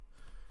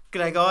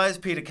G'day guys,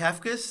 Peter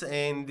Kafkas,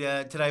 and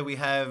today we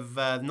have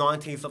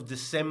 19th of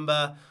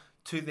December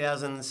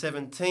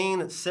 2017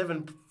 at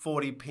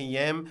 7:40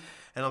 p.m.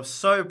 and I'm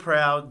so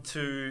proud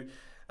to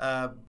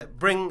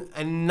bring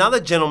another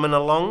gentleman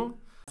along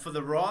for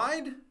the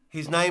ride.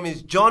 His name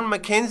is John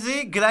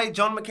McKenzie. G'day,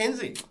 John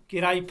McKenzie.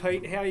 G'day,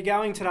 Pete. How are you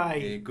going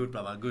today? Yeah, good,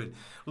 brother, good.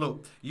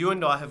 Look, you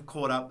and I have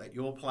caught up at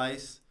your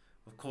place.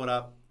 We've caught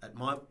up at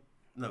my...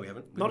 No, we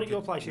haven't. Not at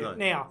your place yet.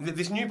 No. Now.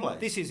 This new place?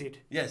 This is it.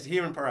 Yes,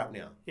 here in Parup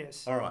now.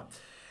 Yes. All right.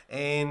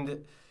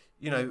 And,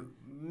 you know,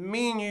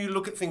 me and you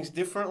look at things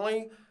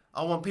differently.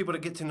 I want people to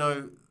get to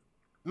know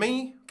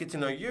me, get to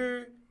know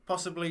you.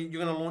 Possibly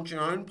you're going to launch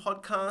your own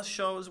podcast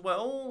show as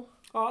well.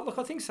 Oh, look,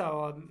 I think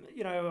so.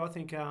 I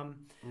think,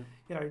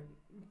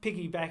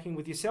 piggybacking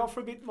with yourself for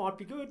a bit might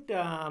be good.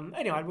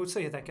 Anyway, we'll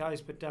see how that goes,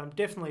 but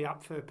definitely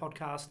up for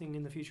podcasting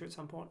in the future at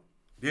some point.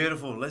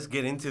 Beautiful. Let's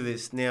get into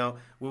this. Now,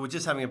 we were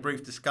just having a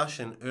brief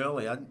discussion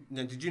earlier.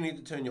 Now, did you need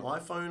to turn your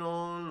iPhone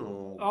on?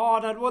 Or? Oh,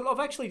 no. Well, I've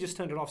actually just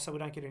turned it off so we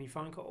don't get any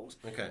phone calls.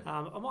 Okay.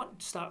 I might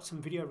start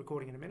some video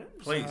recording in a minute.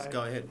 Please,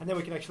 go ahead. And then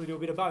we can actually do a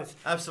bit of both.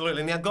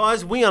 Absolutely. Now,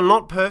 guys, we are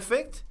not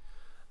perfect.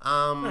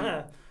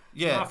 Far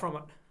from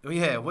it.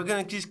 Yeah, we're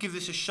going to just give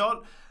this a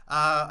shot.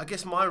 I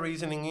guess my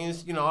reasoning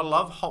is, I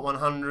love Hot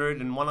 100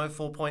 and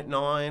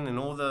 104.9 and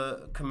all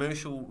the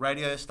commercial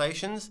radio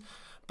stations.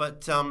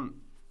 But...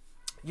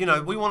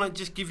 we want to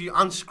just give you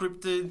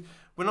unscripted.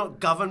 We're not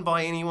governed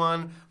by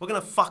anyone. We're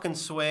going to fucking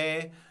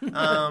swear.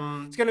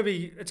 It's going to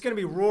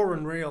be raw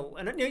and real,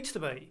 and it needs to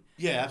be.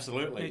 Yeah,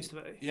 absolutely. It needs to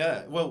be.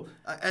 Yeah. Well,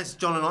 as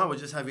John and I were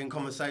just having a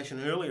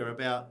conversation earlier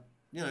about,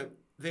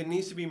 there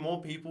needs to be more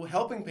people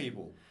helping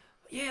people.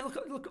 Yeah.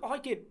 Look. I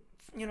get.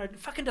 It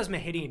fucking does my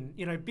head in.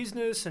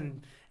 Business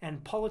and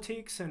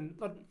politics and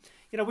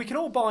we can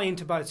all buy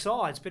into both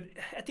sides, but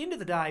at the end of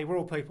the day, we're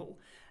all people.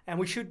 And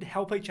we should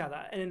help each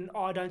other. And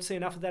I don't see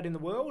enough of that in the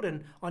world.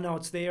 And I know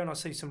it's there and I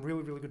see some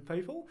really, really good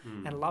people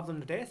and love them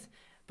to death.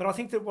 But I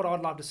think that what I'd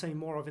love to see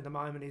more of in the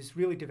moment is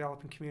really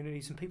developing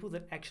communities and people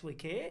that actually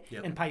care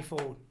and pay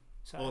forward.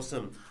 So.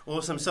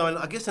 Awesome. So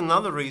I guess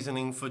another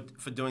reasoning for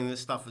doing this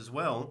stuff as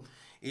well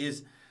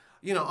is,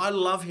 I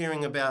love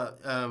hearing about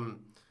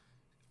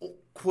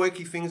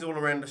quirky things all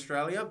around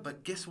Australia.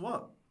 But guess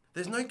what?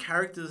 There's no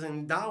characters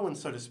in Darwin,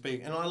 so to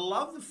speak. And I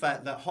love the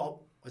fact that Hot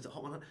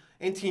 100?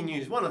 NT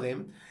News, one of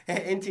them.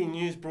 NT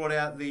News brought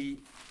out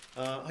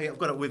I've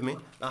got it with me,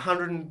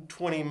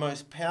 120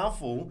 most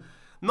powerful,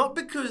 not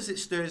because it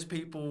stirs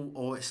people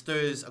or it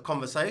stirs a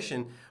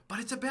conversation, but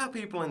it's about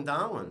people in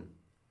Darwin.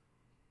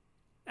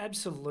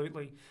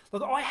 Absolutely.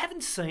 Look, I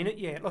haven't seen it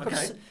yet.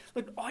 Okay.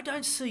 I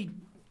don't see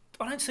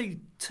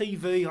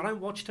TV. I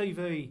don't watch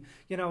TV.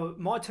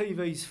 My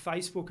TV's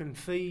Facebook and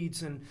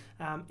feeds and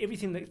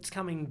everything that's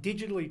coming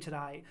digitally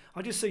today.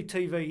 I just see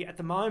TV at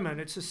the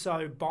moment. It's just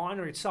so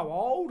binary. It's so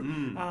old.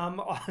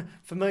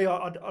 For me,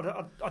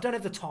 I don't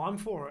have the time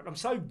for it. I'm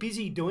so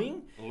busy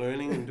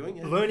learning and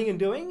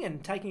doing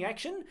and taking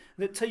action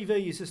that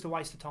TV is just a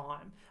waste of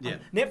time. Yeah.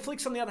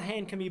 Netflix, on the other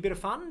hand, can be a bit of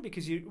fun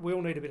because we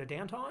all need a bit of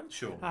downtime.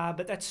 Sure.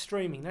 But that's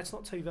streaming. That's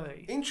not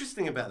TV.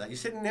 Interesting about that. You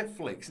said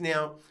Netflix.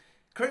 Now,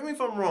 correct me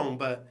if I'm wrong,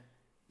 but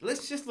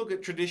let's just look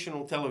at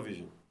traditional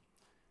television.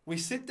 We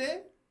sit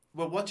there,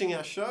 we're watching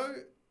our show,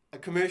 a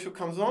commercial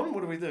comes on,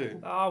 what do?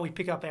 Oh, we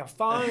pick up our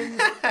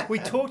phones, we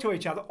talk to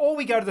each other, or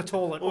we go to the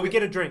toilet, or we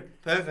get a drink.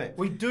 Perfect.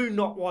 We do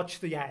not watch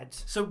the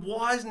ads. So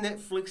why has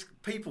Netflix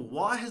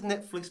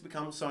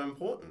become so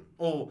important?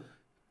 Or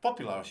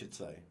popular, I should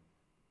say.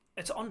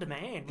 It's on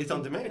demand. It's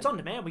on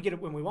demand. We get it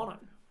when we want it.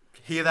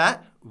 Hear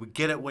that? We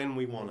get it when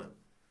we want it.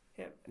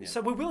 Yeah. So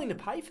we're willing to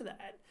pay for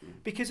that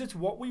because it's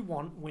what we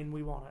want when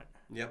we want it.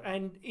 Yep.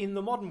 And in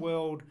the modern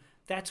world,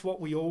 that's what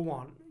we all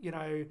want.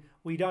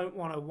 We don't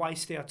want to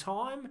waste our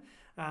time.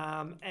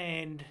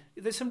 And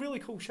there's some really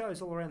cool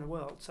shows all around the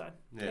world. So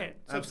so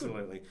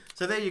absolutely.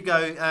 So there you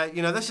go.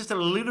 That's just a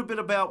little bit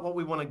about what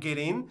we want to get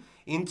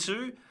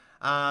into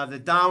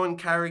the Darwin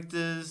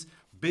characters,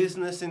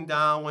 business in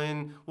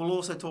Darwin. We'll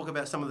also talk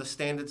about some of the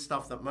standard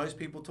stuff that most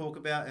people talk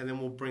about, and then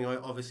we'll bring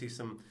obviously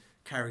some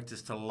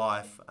characters to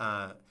life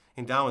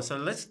in Darwin. So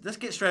let's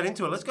get straight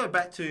into it. Let's go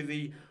back to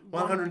the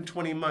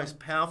 120 most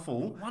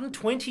powerful.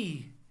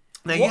 120.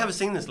 Now, you haven't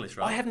seen this list,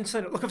 right? I haven't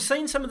seen it. Look, I've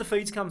seen some of the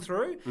feeds come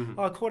through.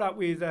 I caught up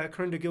with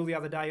Corinda Gill the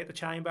other day at the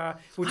chamber.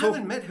 I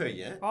haven't met her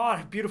yet.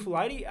 Oh, beautiful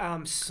lady.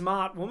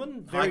 Smart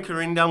woman. Hi,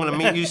 Corinda. I'm going to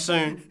meet you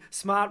soon.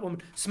 Smart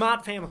woman.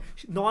 Smart family.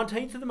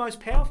 19th of the most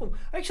powerful.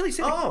 I actually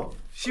said... Oh,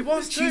 she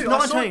was too. She's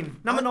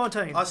 19. Number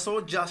 19. I saw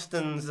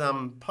Justin's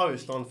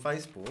post on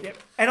Facebook. Yep.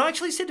 And I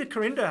actually said to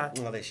Corinda...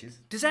 Oh, there she is.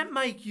 Does that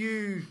make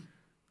you...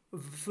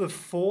 the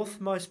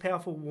fourth most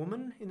powerful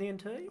woman in the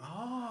NT.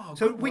 Oh,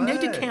 so good we need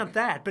to count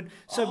that. But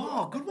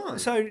good one.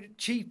 So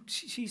she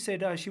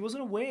said she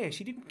wasn't aware.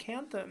 She didn't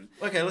count them.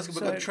 Okay, let's go.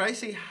 We've got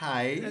Tracy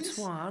Hayes. That's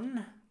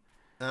one.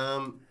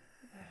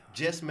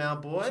 Jess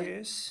Malboy.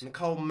 Jess.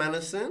 Nicole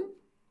Manison.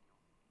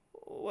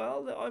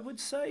 Well, I would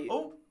say.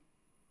 Oh.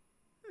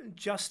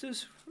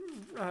 Justice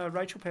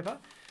Rachel Pepper.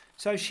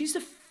 So she's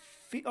the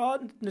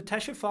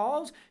Natasha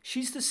Files,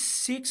 she's the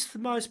 6th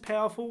most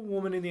powerful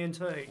woman in the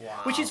NT,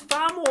 Wow. which is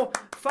far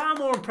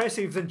more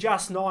impressive than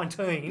just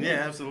 19.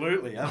 Yeah,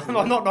 absolutely. I'm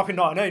not knocking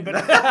 19,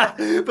 but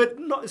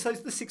so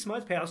it's the 6th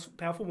most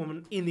powerful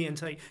woman in the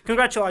NT.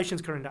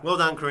 Congratulations, Corinda. Well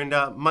done,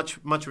 Corinda. Much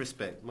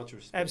respect. Much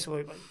respect.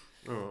 Absolutely.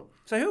 All right.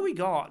 So who we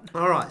got?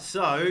 All right.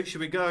 So should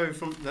we go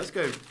from? Let's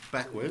go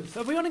backwards.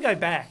 So we want to go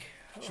back.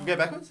 Should we go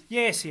backwards?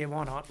 Yes. Yeah.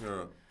 Why not?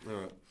 All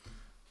right.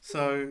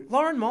 So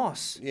Lauren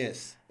Moss.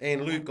 yes,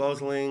 and Luke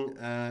Gosling.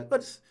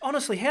 But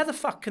honestly, how the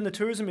fuck can the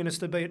tourism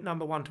minister be at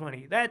number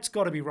 120? That's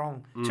got to be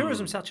wrong.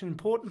 Tourism's such an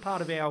important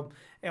part of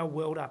our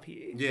world up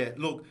here. Yeah,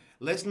 look,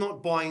 let's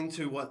not buy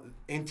into what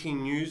NT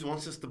News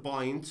wants us to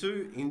buy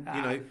into,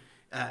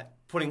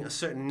 putting a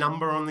certain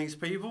number on these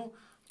people.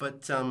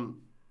 But,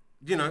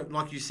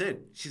 like you said,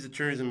 she's a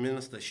tourism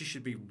minister. She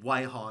should be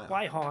way higher.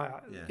 Way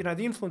higher. Yeah.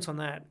 The influence on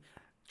that.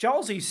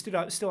 Jolesey's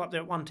still up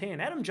there at 110.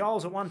 Adam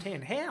Giles at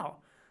 110. How?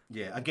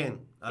 Yeah,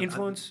 again.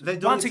 Influence.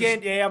 Once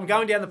again, I'm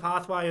going down the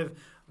pathway of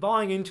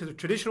buying into the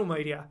traditional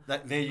media.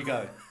 There you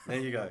go.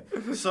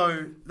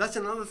 So that's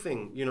another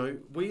thing.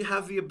 We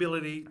have the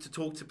ability to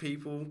talk to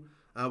people.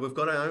 We've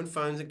got our own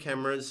phones and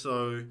cameras,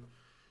 so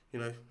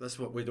that's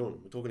what we're doing.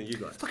 We're talking to you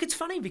guys. Look, it's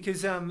funny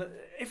because a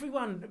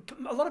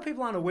lot of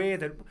people aren't aware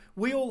that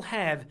we all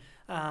have,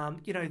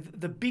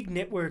 the big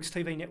networks,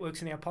 TV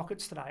networks in our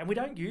pockets today, and we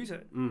don't use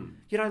it.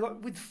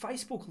 Like with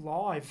Facebook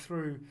Live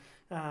through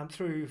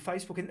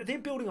Facebook, and they're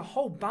building a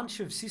whole bunch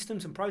of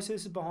systems and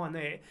processes behind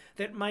there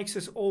that makes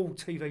us all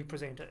TV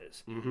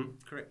presenters. Mm-hmm.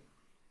 Correct.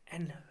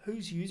 And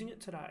who's using it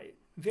today?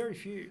 Very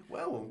few.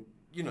 Well,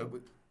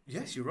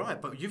 yes, you're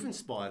right, but you've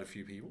inspired a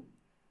few people.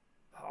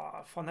 Oh,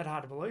 I find that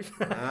hard to believe.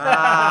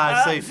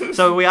 See.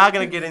 So we are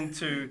going to get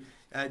into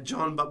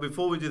John, but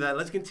before we do that,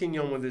 let's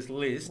continue on with this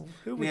list.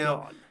 Who we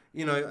got?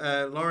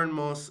 Lauren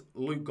Moss,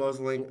 Luke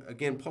Gosling,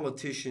 again,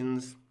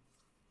 politicians,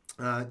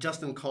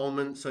 Justin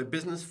Coleman, so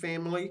business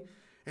family,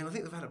 and I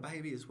think they've had a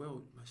baby as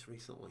well most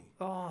recently.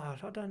 Oh,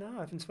 I don't know. I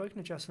haven't spoken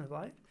to Justin of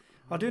late.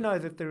 I do know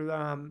that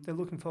they're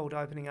looking forward to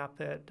opening up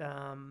at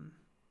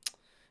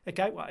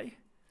Gateway.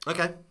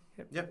 Okay.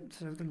 Yep.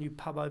 So there's a new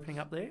pub opening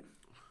up there.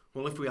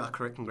 Well, if we are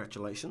correct,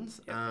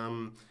 congratulations. Yep.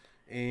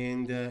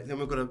 And then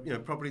we've got a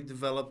property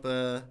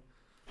developer,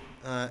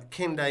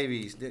 Ken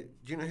Davies. Do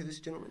you know who this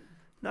gentleman?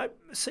 No,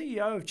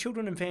 CEO of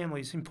Children and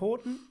Families.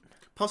 Important.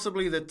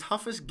 Possibly the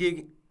toughest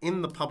gig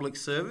in the public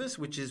service,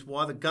 which is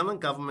why the Gunner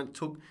government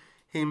took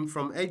him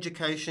from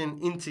education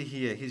into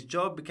here. His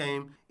job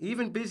became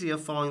even busier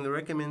following the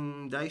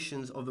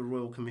recommendations of the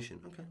Royal Commission.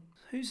 Okay.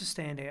 Who's the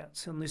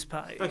standouts on this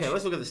page? Okay,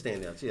 let's look at the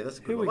standouts. Yeah, that's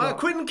a good one. we got?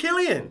 Quentin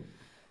Killian.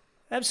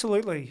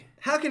 Absolutely.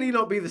 How can he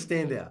not be the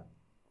standout?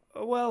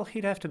 Well,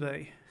 he'd have to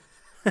be.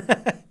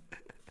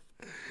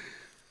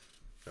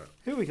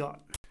 Who we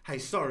got? Hey,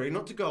 sorry,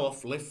 not to go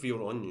off left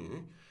field on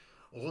you.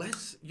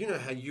 You know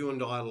how you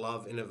and I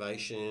love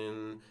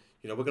innovation.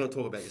 We're going to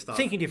talk about your stuff.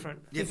 Thinking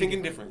different. Yeah,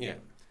 thinking different, yeah.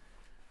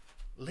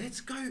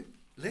 Let's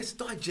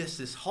digest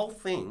this whole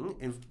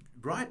thing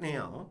right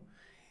now,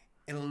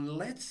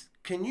 and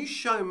can you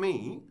show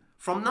me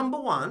from number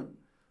one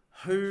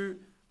who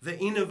the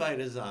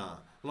innovators are?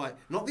 Like,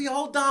 not the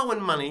old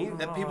Darwin money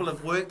that people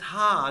have worked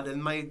hard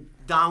and made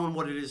Darwin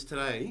what it is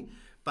today,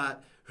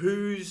 but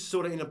who's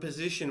sort of in a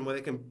position where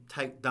they can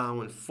take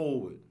Darwin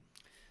forward.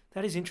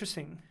 That is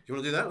interesting. You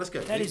want to do that? Let's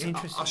go. That is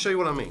interesting. I'll show you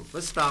what I mean.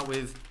 Let's start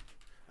with,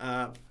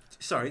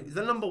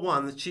 the number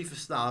one, the Chief of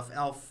Staff,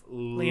 Alf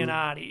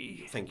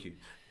Leonardi. Thank you.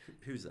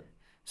 Who's that?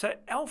 So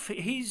Alf,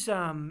 he's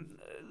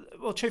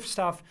Chief of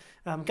Staff,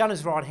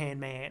 Gunner's right-hand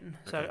man.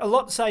 So a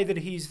lot say that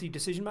he's the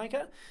decision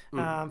maker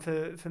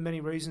for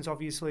many reasons.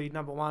 Obviously,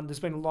 number one, there's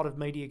been a lot of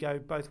media go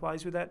both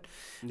ways with that.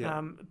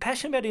 Yeah.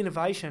 Passionate about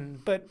innovation,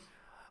 but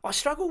I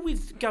struggle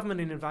with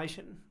government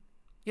innovation.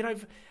 I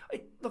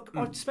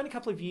spent a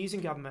couple of years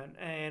in government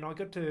and I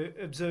got to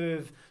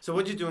observe... So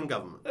what did you do in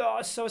government?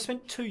 So I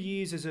spent 2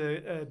 years as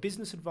a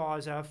business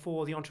advisor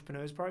for the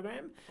Entrepreneurs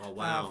Program. Oh,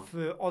 wow.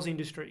 For Oz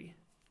Industry,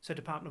 so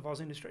Department of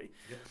Oz Industry.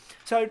 Yep.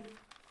 So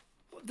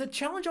the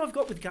challenge I've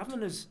got with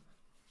government is,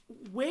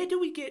 where do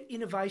we get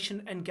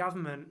innovation and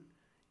government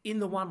in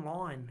the one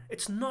line?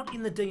 It's not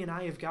in the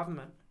DNA of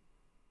government.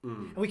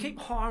 And we keep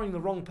hiring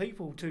the wrong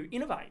people to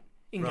innovate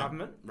in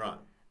government. Right.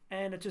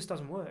 And it just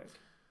doesn't work.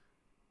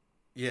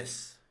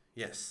 Yes.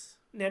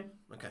 Now,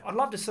 I'd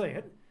love to see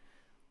it,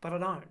 but I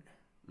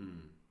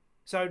don't.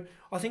 So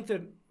I think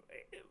that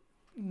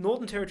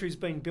Northern Territory has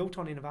been built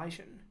on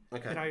innovation.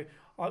 Okay.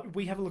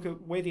 We have a look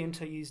at where the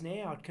NT is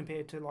now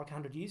compared to like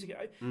 100 years ago.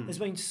 There's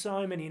been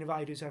so many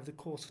innovators over the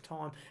course of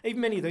time.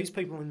 Even many of these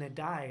people in their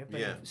day have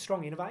been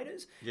strong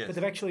innovators, but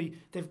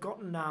they've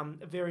gotten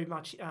very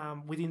much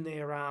within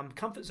their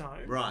comfort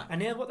zone. Right. And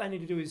now what they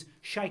need to do is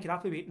shake it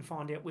up a bit and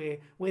find out where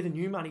the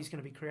new money is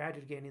going to be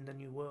created again in the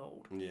new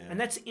world. Yeah. And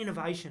that's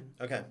innovation.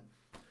 Okay.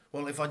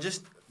 Well, if I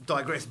just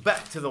digress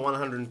back to the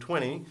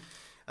 120,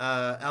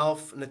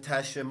 Alf,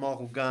 Natasha,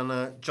 Michael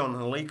Gunner, John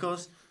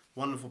Halikos,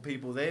 wonderful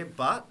people there,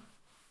 but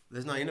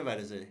there's no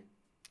innovators there.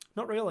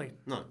 Not really.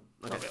 No.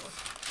 Okay.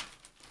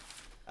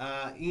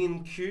 Not really.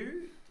 Ian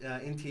Q,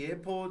 NT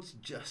Airports,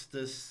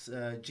 Justice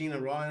Gina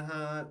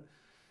Reinhardt,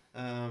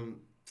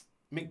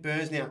 Mick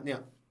Burns. Now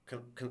a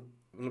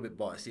little bit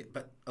biased, yeah,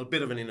 but a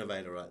bit of an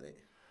innovator right there.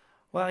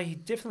 Well, he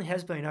definitely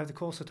has been over the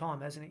course of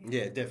time, hasn't he?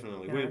 Yeah,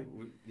 definitely.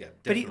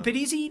 Definitely. But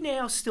is he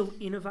now still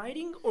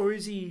innovating, or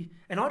is he?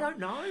 And I don't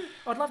know.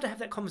 I'd love to have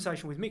that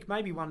conversation with Mick.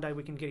 Maybe one day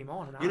we can get him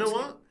on and ask him. You know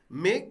what,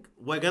 Mick?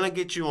 We're gonna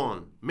get you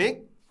on,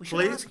 Mick. We should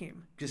please ask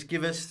him. Just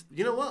give us.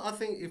 You know what? I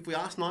think if we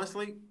ask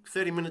nicely,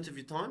 30 minutes of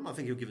your time, I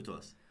think he'll give it to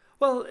us.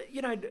 Well,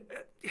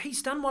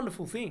 he's done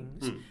wonderful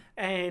things,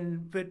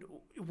 but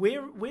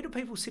where do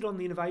people sit on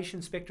the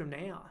innovation spectrum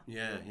now?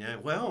 Yeah.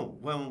 Well.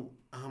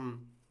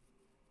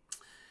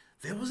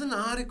 There was an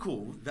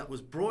article that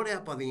was brought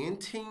out by the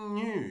NT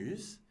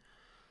News.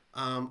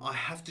 I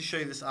have to show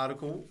you this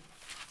article.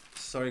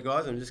 Sorry,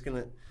 guys, I'm just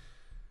gonna.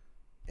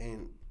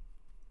 And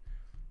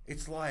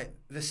it's like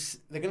this.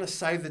 They're gonna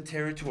save the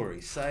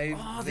territory. Save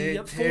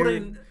the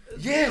 14.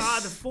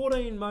 Yes. The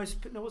 14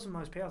 most. No, it wasn't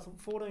most powerful.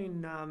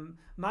 14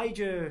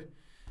 major.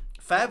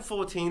 Fab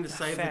 14 to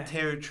save the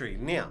territory.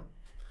 Now,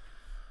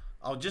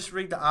 I'll just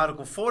read the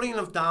article. 14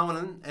 of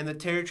Darwin and the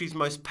territory's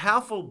most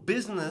powerful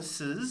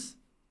businesses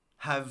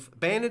have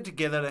banded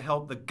together to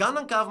help the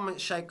Gunner government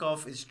shake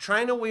off its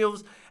trainer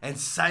wheels and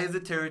save the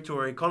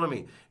territory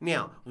economy.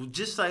 Now, we'll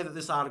just say that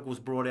this article was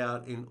brought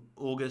out in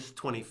August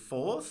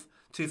 24th,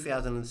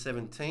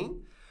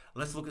 2017.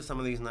 Let's look at some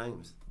of these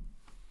names.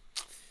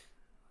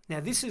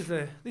 Now, this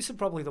is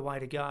probably the way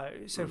to go.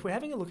 So if we're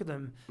having a look at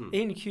them,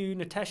 Ian Q,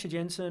 Natasha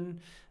Jensen,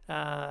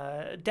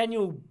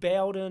 Daniel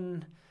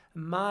Bowden,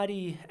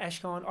 Marty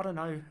Ashkind, I don't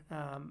know.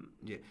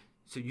 Yeah.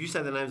 So you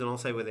say the names and I'll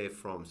say where they're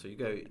from. So you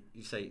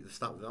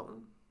start with that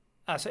one.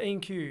 So Ian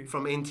Q.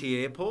 From NT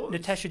Airport.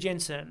 Natasha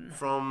Jensen.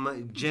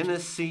 From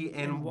Genesee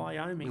and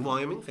Wyoming.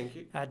 Wyoming, thank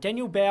you.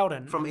 Daniel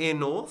Bowden. From Air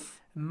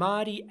North.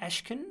 Marty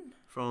Ashkin.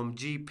 From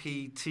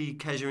GPT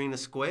Casuarina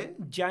Square.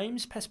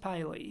 James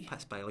Paspaley.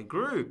 Paspaley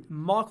Group.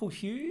 Michael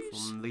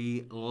Hughes. From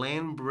the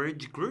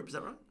Landbridge Group, is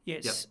that right?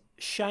 Yes. Yep.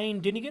 Shane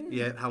Dinnigan.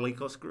 Yeah,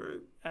 Halikos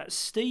Group.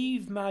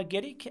 Steve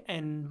Margetic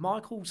and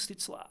Michael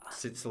Stitzler.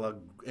 Stitzler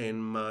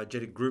and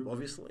Margetic Group,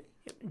 obviously.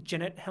 Yep.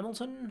 Jeanette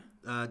Hamilton.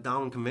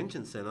 Darwin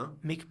Convention Centre.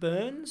 Mick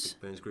Burns.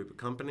 Mick Burns Group of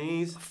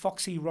Companies.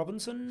 Foxy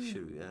Robinson.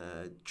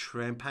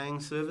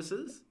 Trampang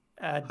Services.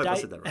 Hope I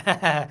said that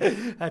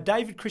right.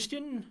 David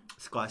Christian.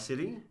 Sky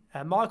City.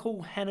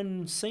 Michael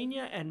Hannon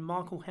Sr. and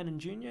Michael Hannon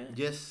Jr.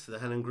 Yes, the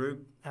Hannon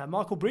Group.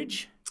 Michael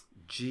Bridge.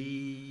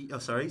 CGH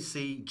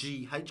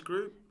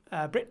Group.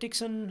 Brett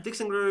Dixon.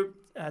 Dixon Group.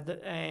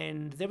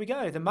 And there we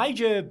go. The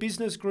major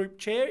business group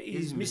chair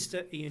is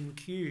Mr. Ian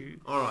Q.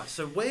 All right.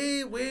 So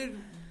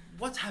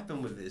what's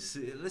happened with this?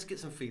 Let's get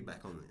some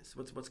feedback on this.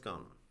 What's going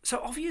on? So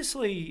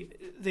obviously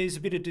there's a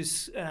bit of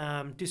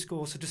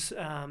discourse,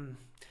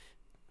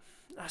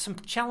 some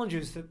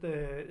challenges that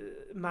the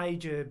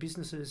major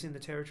businesses in the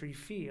territory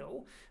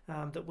feel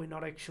that we're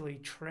not actually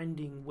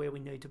trending where we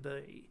need to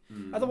be.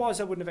 Otherwise,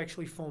 they wouldn't have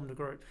actually formed a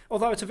group.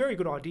 Although it's a very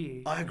good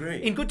idea. I agree.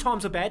 In good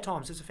times or bad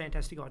times, it's a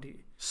fantastic idea.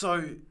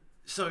 So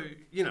so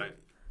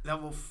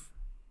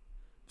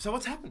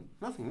what's happened?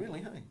 Nothing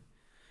really, hey?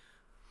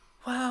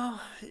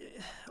 Well,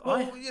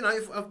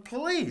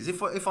 please,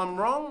 if I'm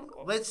wrong,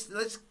 let's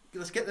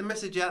get the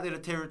message out there to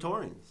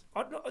Territorians.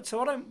 I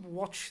don't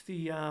watch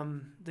the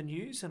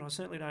news, and I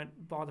certainly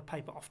don't buy the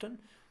paper often.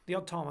 The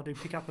odd time I do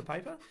pick up the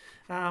paper,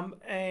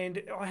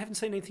 and I haven't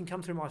seen anything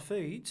come through my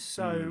feeds.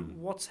 So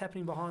what's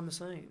happening behind the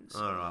scenes?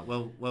 All right.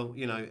 Well,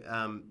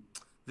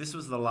 this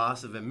was the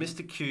last of it.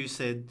 Mr. Q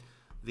said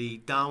the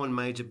Darwin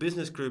Major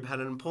Business Group had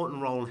an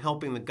important role in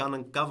helping the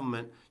Gunner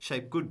government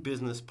shape good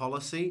business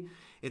policy.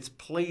 It's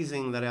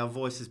pleasing that our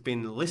voice has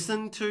been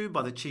listened to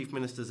by the Chief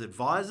Minister's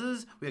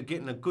advisors. We are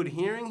getting a good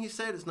hearing, he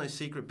said. It's no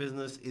secret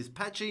business is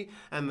patchy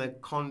and the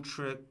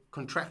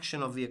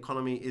contraction of the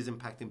economy is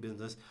impacting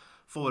business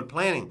forward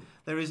planning.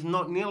 There is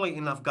not nearly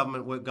enough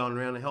government work going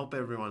around to help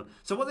everyone.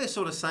 So what they're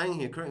sort of saying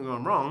here, correct me if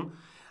I'm wrong,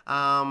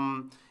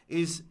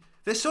 is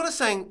they're sort of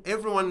saying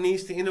everyone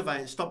needs to innovate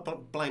and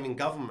stop blaming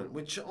government,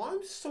 which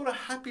I'm sort of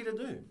happy to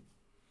do.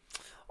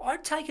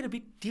 I'd take it a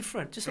bit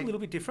different, just a little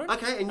bit different.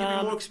 Okay, and you'd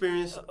be more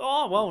experienced.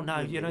 Oh, well,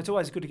 no, it's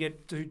always good to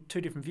get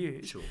two different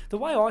views. Sure. The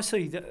way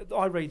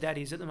I read that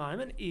is at the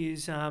moment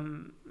is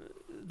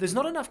there's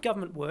not enough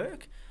government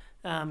work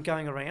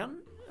going around.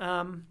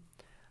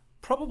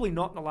 Probably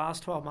not in the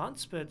last 12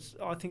 months, but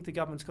I think the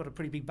government's got a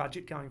pretty big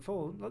budget going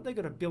forward. Like they've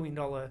got $1 billion,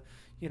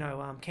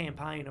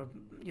 campaign,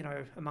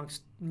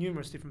 amongst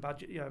numerous different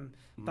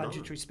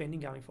budgetary spending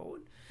going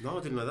forward. No,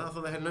 I didn't know that. I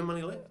thought they had no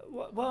money left.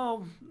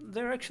 Well,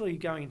 they're actually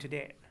going into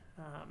debt.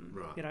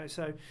 Right.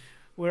 So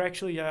we're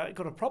actually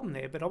got a problem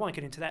there, but I won't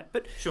get into that.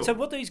 But sure. So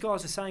what these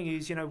guys are saying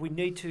is, we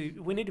need to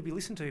be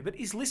listened to, but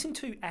is listen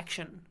to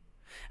action,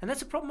 and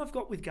that's a problem I've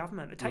got with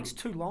government. It takes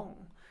too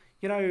long.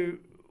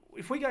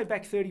 If we go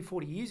back 30,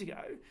 40 years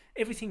ago,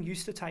 everything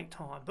used to take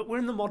time. But we're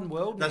in the modern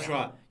world now. That's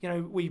right.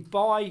 We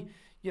buy,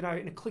 in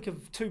a click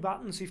of 2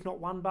 buttons, if not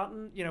 1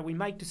 button. We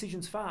make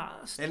decisions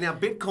fast. And now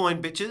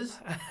Bitcoin, bitches.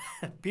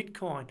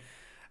 Bitcoin.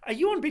 Are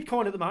you on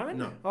Bitcoin at the moment?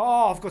 No.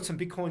 Oh, I've got some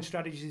Bitcoin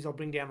strategies I'll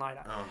bring down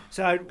later. Oh.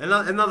 So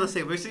Another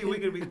thing. We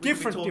could be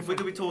Different. we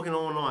could be talking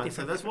all night.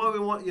 So that's why we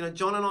want.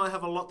 John and I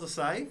have a lot to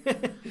say.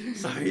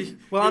 So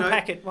we'll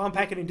unpack it. We'll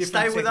unpack it in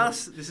different. Stay with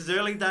segments. us. This is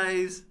early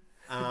days.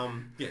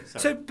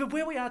 So, but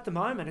where we are at the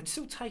moment, it's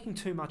still taking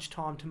too much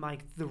time to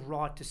make the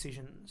right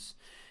decisions.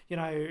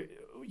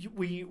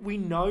 We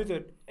know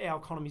that our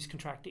economy is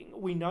contracting.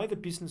 We know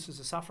that businesses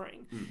are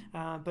suffering.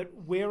 But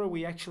where are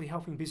we actually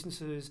helping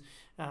businesses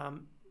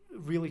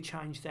really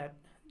change that?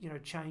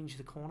 Change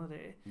the corner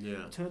there.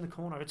 Yeah. Turn the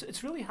corner.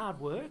 It's really hard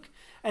work.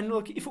 And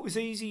look, if it was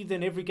easy,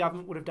 then every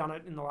government would have done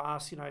it in the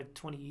last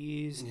 20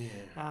 years.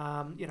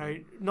 Yeah.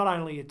 Not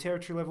only at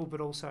territory level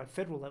but also at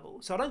federal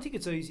level. So I don't think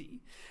it's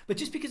easy. But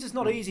just because it's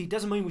not easy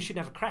doesn't mean we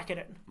shouldn't have a crack at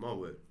it. My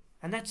word.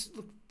 And that's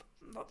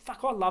fuck.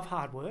 I love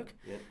hard work.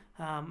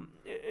 Yeah.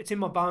 It's in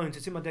my bones.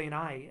 It's in my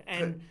DNA.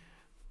 And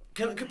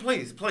can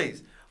please,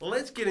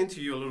 let's get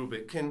into you a little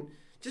bit. Can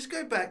just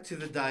go back to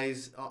the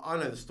days. I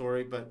know the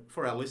story, but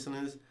for our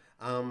listeners.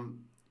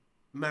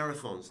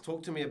 Marathons.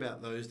 Talk to me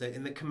about those days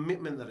and the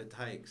commitment that it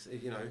takes.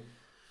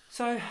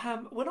 So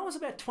when I was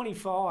about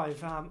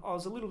 25, I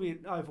was a little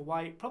bit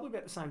overweight, probably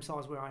about the same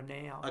size where I am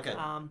now. Okay.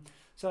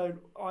 So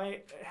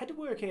I had to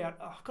work out,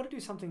 I've got to do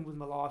something with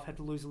my life, had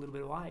to lose a little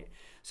bit of weight.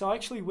 So I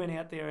actually went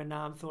out there and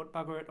thought,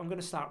 bugger it, I'm going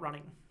to start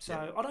running.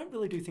 So I don't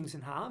really do things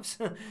in halves.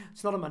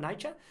 It's not in my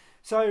nature.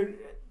 So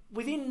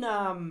within,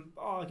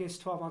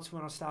 12 months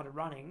when I started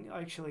running, I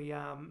actually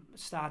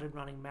started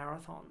running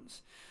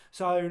marathons.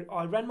 So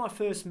I ran my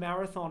first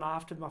marathon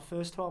after my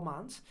first 12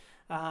 months,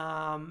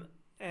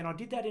 and I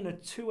did that in a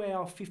 2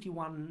 hour,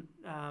 51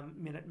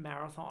 minute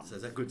marathon. So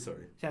is that good,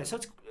 sorry? Yeah, so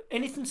it's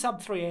anything sub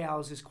 3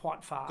 hours is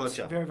quite fast.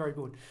 Gotcha. Very, very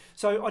good.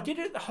 So I did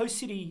it at the Host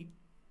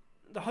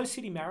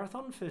City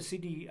Marathon for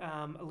Sydney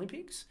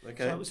Olympics.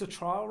 Okay. So it was a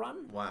trial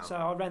run. Wow. So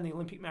I ran the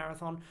Olympic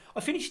marathon.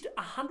 I finished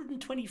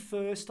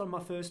 121st on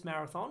my first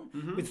marathon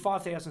with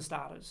 5,000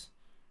 starters.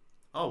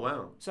 Oh,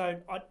 wow.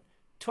 So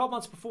 12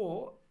 months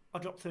before, I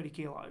dropped 30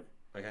 kilo.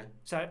 Okay.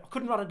 So I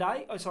couldn't run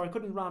I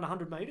couldn't run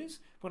 100 metres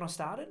when I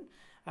started.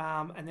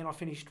 And then I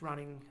finished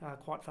running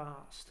quite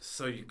fast.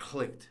 So you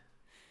clicked.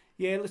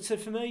 Yeah, so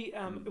for me,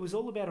 it was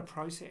all about a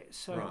process.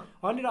 So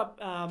I ended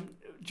up,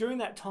 during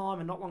that time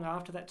and not long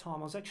after that time,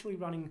 I was actually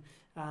running,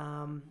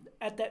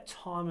 at that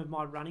time of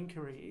my running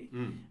career,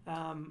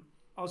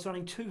 I was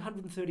running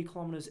 230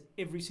 kilometres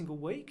every single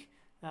week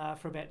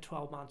for about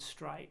 12 months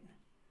straight.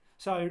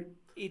 So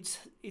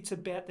it's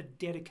about the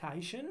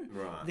dedication,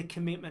 the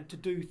commitment to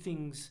do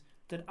things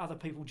that other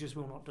people just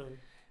will not do.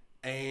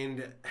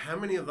 And how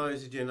many of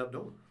those did you end up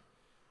doing?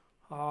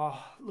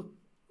 Oh, look,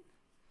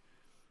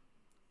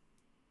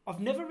 I've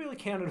never really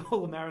counted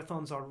all the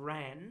marathons I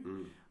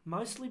ran,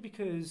 mostly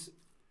because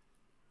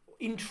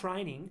in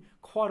training,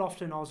 quite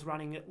often I was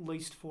running at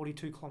least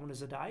 42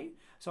 kilometres a day.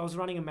 So I was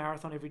running a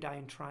marathon every day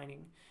in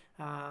training.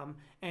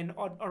 And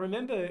I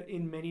remember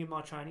in many of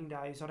my training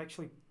days, I'd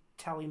actually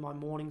tally my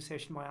morning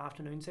session, my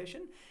afternoon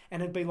session,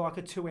 and it'd be like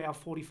a 2 hour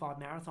 45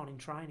 marathon in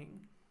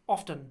training,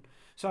 often.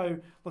 So,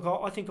 look,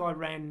 I think I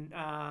ran,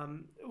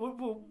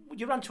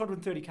 you run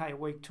 230k a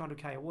week,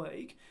 200k a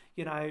week,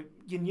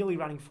 you're nearly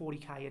running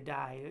 40k a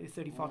day,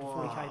 35 to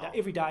 40k a day,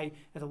 every day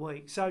of the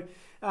week. So,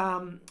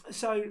 I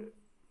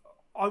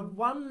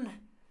won,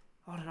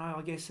 I don't know,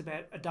 I guess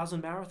about a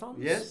dozen marathons.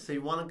 Yes, so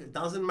you won a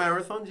dozen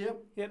marathons,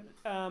 Yep.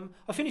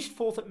 I finished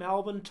 4th at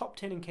Melbourne, top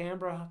 10 in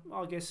Canberra,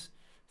 I guess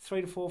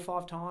 3 to 4,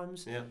 5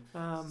 times.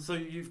 Yeah. So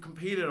you've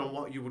competed on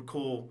what you would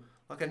call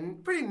like a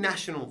pretty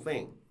national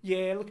thing.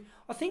 Yeah, look,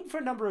 I think for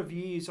a number of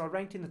years I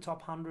ranked in the top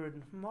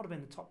 100, might have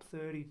been the top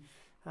 30.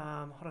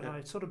 I don't know,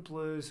 it sort of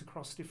blurs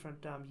across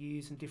different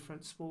years and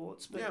different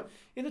sports. But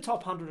in the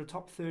top 100 or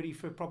top 30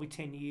 for probably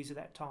 10 years at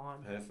that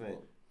time.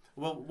 Perfect.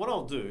 Well, what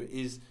I'll do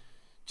is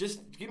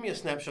just give me a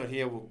snapshot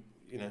here. We'll,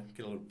 get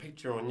a little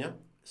picture on you.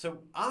 So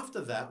after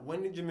that,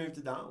 when did you move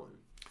to Darwin?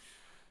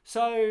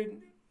 So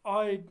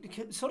I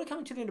sort of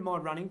coming to the end of my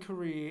running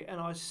career,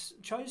 and I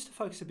chose to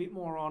focus a bit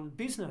more on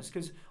business,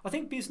 because I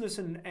think business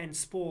and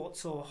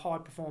sports or high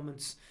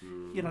performance,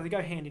 they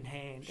go hand in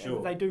hand.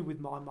 Sure. They do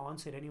with my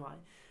mindset anyway.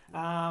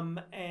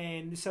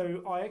 And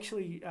so I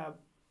actually, I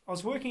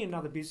was working in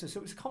another business.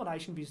 It was an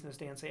accommodation business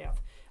down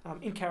south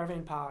in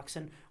caravan parks,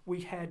 and we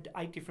had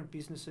 8 different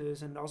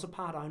businesses, and I was a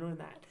part owner in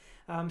that.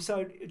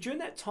 So during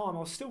that time,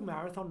 I was still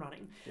marathon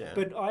running,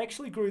 but I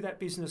actually grew that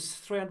business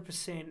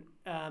 300%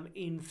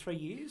 in 3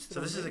 years.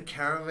 So this is a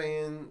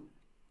caravan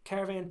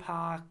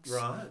parks.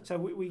 Right. So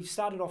we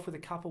started off with a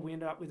couple. We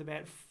ended up with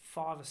about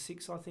 5 or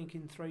 6, I think,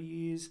 in 3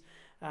 years.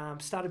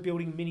 Started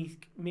building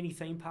mini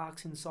theme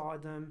parks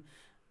inside them.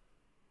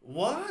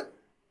 What?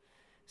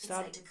 It's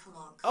 8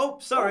 o'clock. Oh,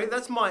 sorry,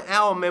 that's my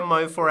hour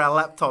memo for our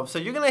laptop. So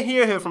you're going to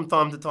hear her from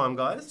time to time,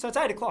 guys. So it's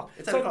 8 o'clock.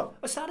 It's 8 o'clock.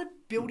 I started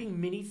building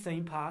mini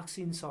theme parks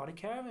inside a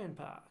caravan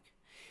park,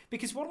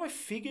 because what I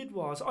figured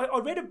was, I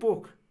read a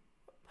book.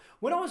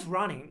 When I was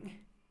running,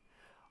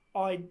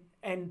 I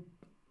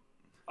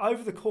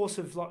over the course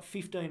of like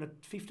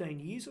 15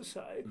 years or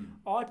so,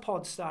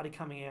 iPods started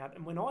coming out.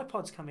 And when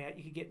iPods come out,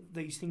 you could get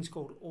these things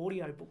called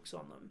audio books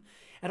on them.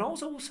 And I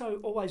was also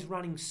always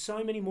running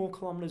so many more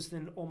kilometres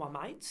than all my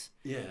mates.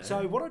 Yeah.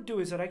 So what I'd do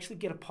is I'd actually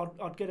get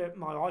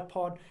my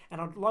iPod and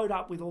I'd load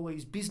up with all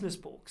these business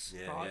books.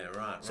 Yeah,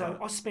 right. So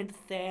I spent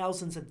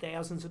thousands and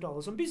thousands of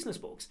dollars on business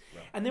books.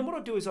 Right. And then what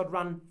I'd do is I'd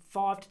run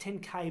 5 to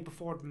 10K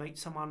before I'd meet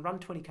someone, run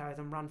 20K,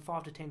 then run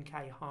 5 to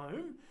 10K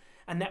home.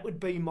 And that would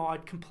be my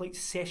complete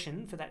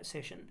session for that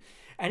session.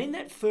 And in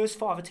that first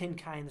 5 or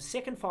 10K and the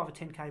second 5 or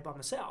 10K by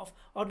myself,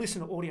 I'd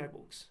listen to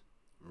audiobooks.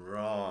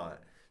 Right.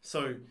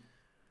 So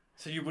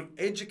you would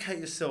educate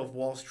yourself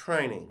whilst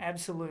training.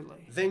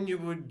 Absolutely. Then you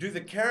would do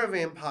the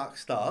caravan park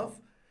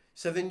stuff.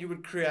 So then you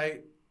would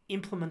create...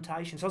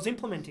 implementation. So I was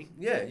implementing.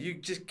 Yeah, you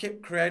just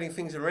kept creating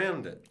things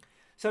around it.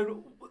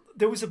 So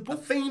there was a book...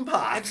 A theme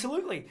park.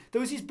 Absolutely. There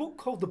was this book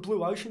called The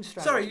Blue Ocean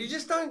Strategy. Sorry, you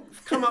just don't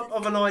come up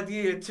with an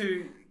idea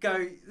to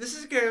go, this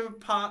is a caravan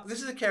park,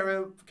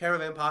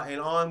 caravan park,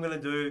 and I'm going to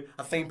do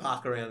a theme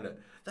park around it.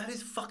 That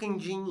is fucking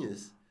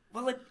genius.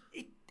 Well,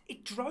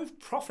 it drove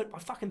profit by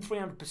fucking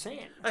 300%.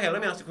 Okay, let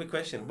me ask a quick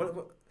question.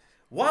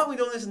 Why are we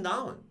doing this in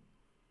Darwin?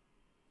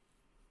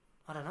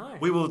 I don't know.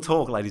 We will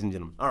talk, ladies and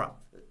gentlemen. All right,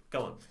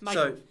 go on. Mate.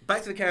 So,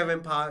 back to the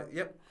caravan park.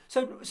 Yep.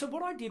 So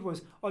what I did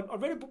was I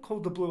read a book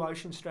called The Blue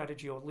Ocean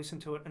Strategy, or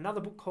listened to it. Another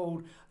book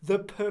called The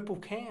Purple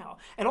Cow,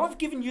 and I've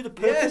given you the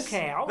Purple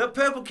Cow. The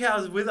purple cow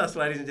is with us,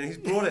 ladies and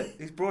gentlemen. He's brought it.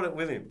 He's brought it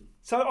with him.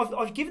 So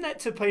I've given that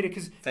to Peter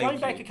because going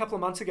back a couple of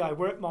months ago,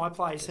 we're at my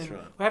place and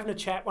we're having a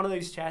chat, one of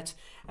these chats,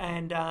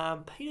 and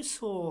Peter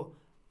saw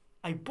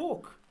a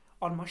book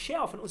on my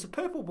shelf, and it was a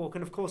purple book,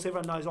 and of course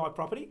everyone knows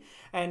iProperty,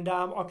 and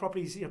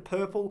iProperty is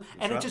purple,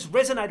 and it just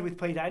resonated with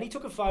Peter, and he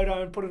took a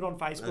photo and put it on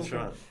Facebook. That's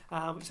right.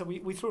 So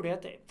we threw it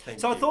out there.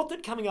 Thank you. I thought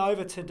that coming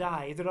over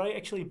today that I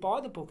actually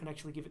buy the book and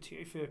actually give it to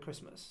you for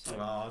Christmas.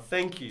 So,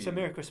 thank you. So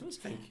Merry Christmas.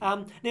 Thank you.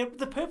 Now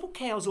the purple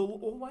cow is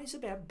always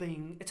about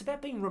being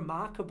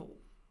remarkable.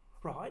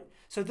 Right?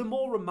 So the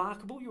more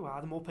remarkable you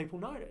are, the more people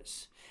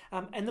notice.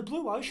 And the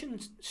Blue Ocean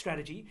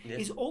Strategy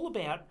is all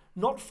about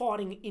not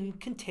fighting in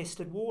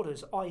contested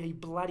waters, i.e.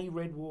 bloody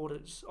red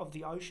waters of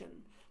the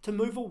ocean, to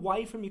move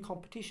away from your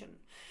competition.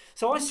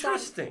 So I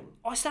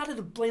started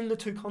to blend the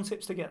two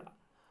concepts together.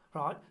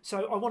 Right?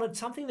 So I wanted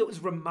something that was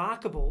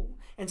remarkable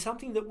and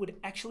something that would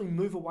actually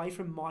move away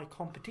from my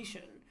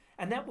competition.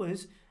 And that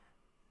was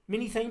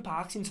mini theme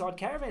parks inside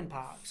caravan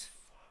parks.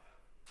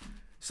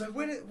 So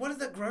what did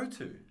that grow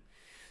to?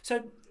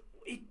 So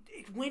it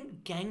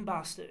went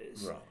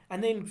gangbusters, right?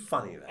 And then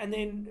funny that. And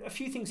then a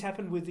few things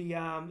happened with the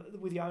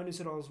owners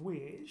that I was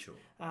with. Sure.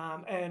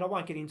 And I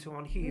won't get into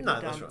on here. No,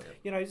 but, that's right.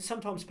 You know,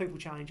 sometimes people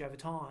change over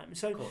time.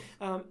 So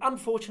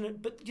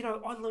unfortunate, but you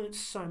know, I learned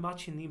so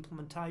much in the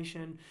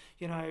implementation.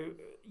 You know,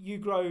 you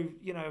grow,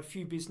 you know, a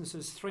few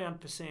businesses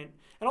 300%,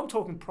 and I'm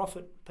talking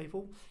profit,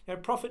 people. You know,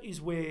 profit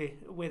is where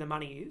the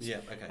money is.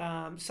 Yeah.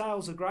 Okay.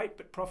 Sales are great,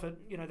 but profit,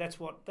 you know,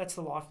 that's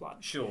the lifeblood.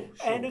 Sure.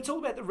 And it's all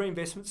about the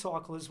reinvestment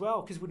cycle as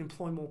well, because we'd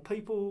employ more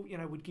people. You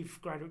know, we'd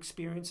give greater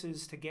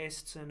experiences to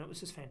guests, and it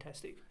was just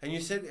fantastic. And you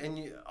said,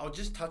 I'll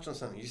just touch on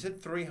something. You said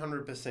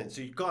 300%.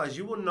 So you guys,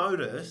 you will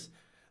notice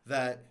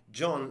that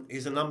John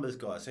is a numbers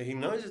guy, so he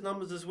knows his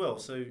numbers as well.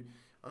 So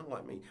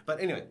unlike me, but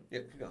anyway,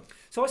 keep going.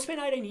 So I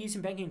spent 18 years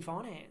in banking and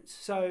finance.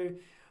 So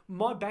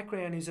my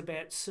background is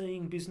about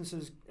seeing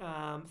businesses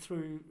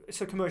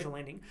commercial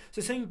lending. So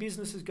seeing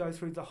businesses go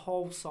through the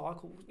whole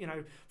cycle, you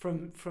know,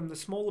 from the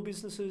smaller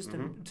businesses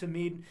to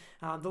mid.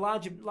 The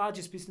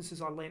largest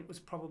businesses I lent was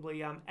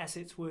probably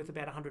assets worth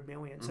about 100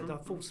 million, so the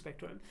full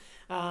spectrum.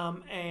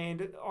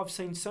 And I've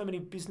seen so many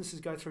businesses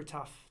go through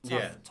tough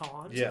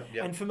times. Yeah.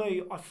 And for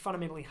me, I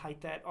fundamentally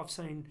hate that. I've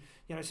seen,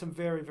 you know, some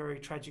very, very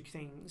tragic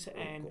things,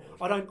 and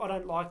I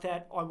don't like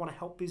that. I want to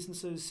help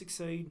businesses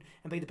succeed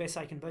and be the best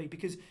they can be,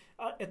 because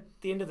at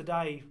the end of the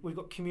day, we've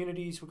got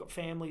communities, we've got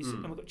families,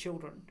 and we've got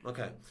children.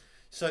 Okay,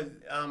 so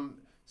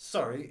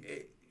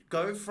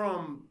go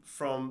from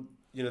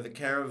you know, the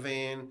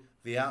caravan,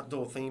 the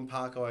outdoor theme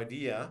park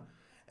idea,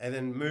 and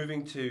then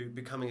moving to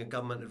becoming a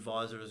government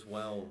advisor as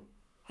well.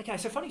 Okay,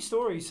 so funny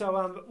story.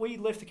 So we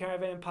left the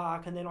caravan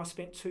park, and then I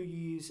spent 2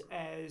 years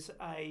as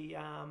a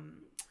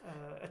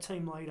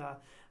team leader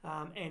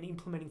and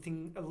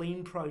implementing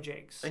lean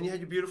projects. And you had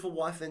your beautiful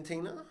wife then,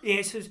 Tina?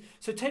 Yes.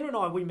 So Tina and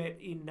I, we met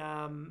in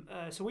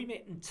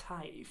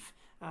TAFE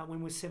when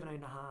we were 17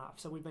 and a half.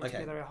 So we've been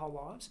together our whole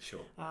lives.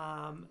 Sure.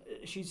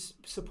 She's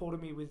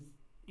supported me with,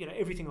 you know,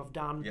 everything I've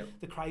done, Yep.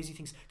 the crazy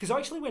things. Because I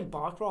actually went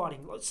bike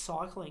riding, like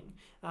cycling,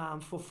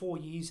 for 4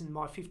 years in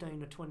my 15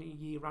 to 20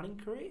 year running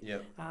career.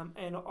 Yep.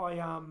 And I,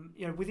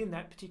 you know, within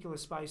that particular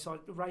space, I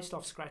raced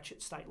off scratch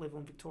at state level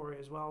in Victoria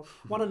as well.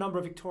 Won a number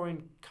of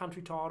Victorian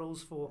country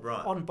titles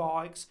on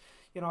bikes.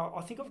 You know,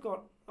 I think I've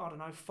got,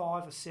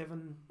 5 or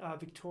 7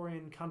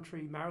 Victorian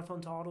country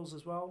marathon titles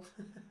as well.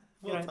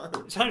 Well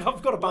done. So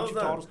I've got a bunch of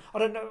done. titles. I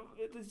don't know;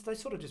 they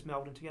sort of just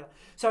melded together.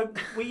 So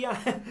we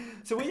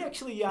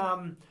actually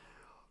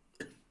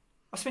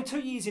I spent 2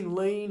 years in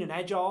Lean and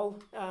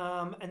Agile,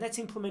 and that's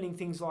implementing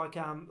things like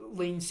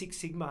Lean Six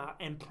Sigma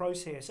and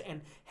process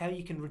and how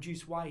you can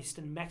reduce waste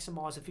and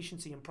maximise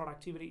efficiency and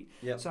productivity.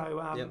 Yep.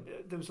 So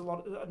there was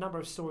a number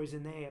of stories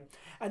in there.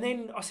 And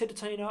then I said to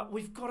Tina,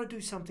 we've got to do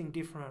something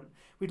different.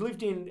 We'd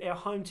lived in our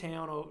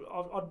hometown, or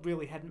I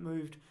really hadn't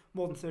moved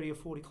more than 30 or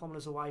 40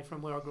 kilometres away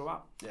from where I grew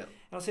up. Yeah. And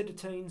I said to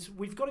teens,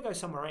 we've got to go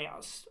somewhere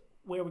else.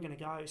 Where are we going to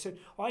go? So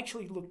I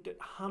actually looked at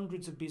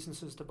hundreds of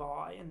businesses to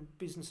buy and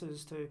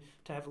businesses to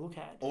have a look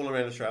at. All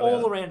around Australia?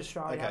 All around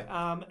Australia.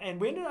 Okay.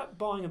 And we ended up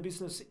buying a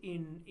business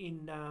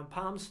in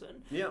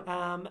Palmerston.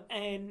 Yeah.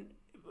 And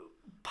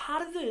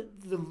part of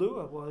the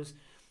lure was,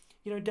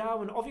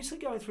 Darwin obviously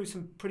going through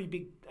some pretty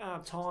big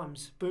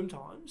boom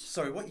times.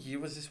 Sorry, what year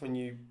was this when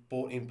you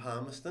bought in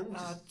Palmerston?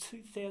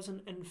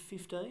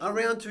 2015.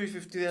 Around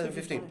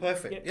 2015.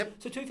 Perfect. Yep.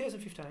 So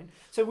 2015.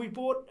 So we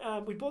bought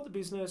the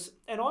business,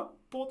 and I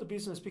bought the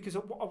business because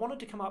I wanted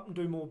to come up and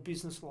do more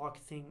business-like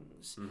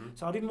things. Mm-hmm.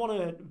 So I didn't want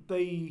to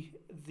be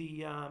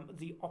the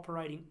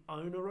operating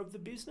owner of the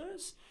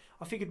business.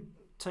 I figured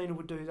Tina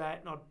would do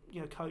that, and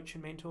I'd coach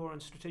and mentor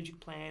and strategic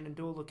plan and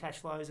do all the cash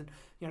flows and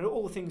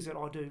all the things that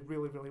I do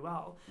really, really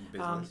well.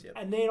 Business, yep.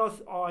 And then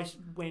I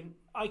went,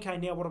 okay,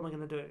 now what am I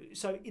going to do?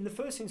 So in the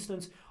first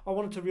instance, I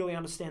wanted to really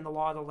understand the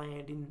lie of the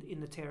land in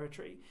the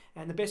territory,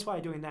 and the best way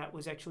of doing that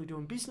was actually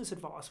doing business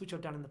advice, which I've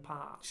done in the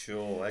past.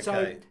 Sure. Okay.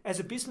 So as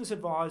a business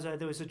advisor,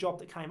 there was a job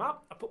that came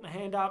up. I put my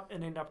hand up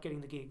and ended up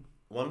getting the gig.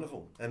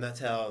 Wonderful. And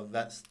that's how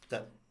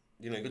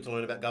good to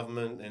learn about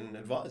government and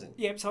advising.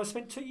 Yeah, so I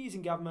spent 2 years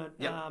in government,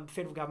 Yep.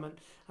 federal government,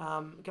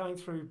 going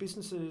through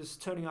businesses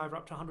turning over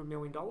up to $100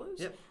 million,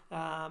 Yep.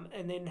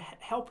 and then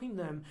helping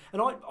them.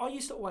 And I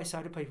used to always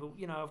say to people,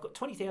 I've got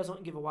 $20,000 I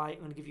can give away. I'm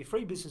going to give you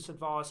free business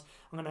advice.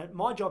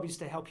 My job is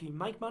to help you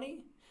make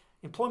money,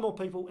 employ more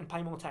people, and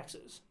pay more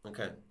taxes.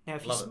 Okay. Now,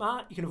 if you're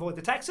smart, you can avoid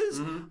the taxes.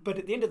 Mm-hmm. But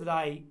at the end of the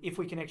day, if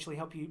we can actually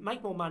help you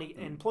make more money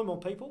and employ more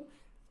people,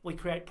 we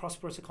create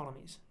prosperous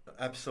economies.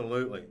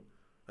 Absolutely.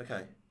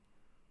 Okay.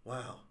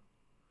 Wow.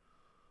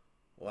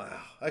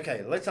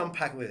 Okay, let's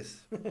unpack this.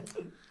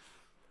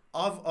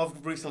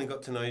 I've recently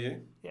got to know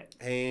you. Yeah.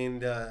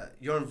 And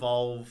you're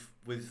involved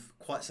with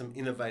quite some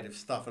innovative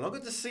stuff, and I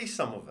got to see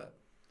some of it.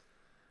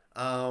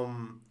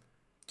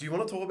 Do you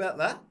want to talk about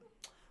that?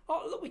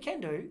 Oh, look, we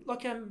can do.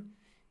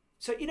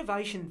 So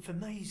innovation for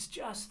me is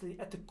just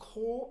at the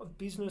core of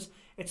business.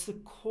 It's the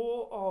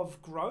core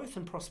of growth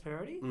and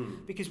prosperity.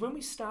 Because when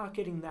we start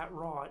getting that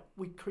right,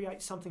 we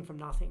create something from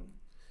nothing.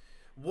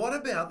 What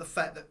about the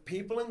fact that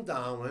people in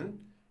Darwin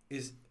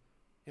is,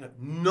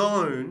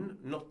 known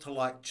not to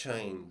like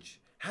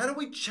change? How do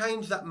we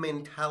change that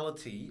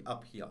mentality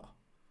up here?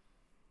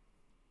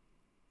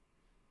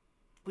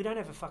 We don't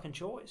have a fucking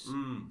choice.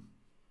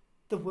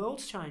 The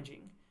world's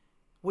changing.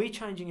 We're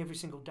changing every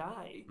single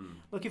day.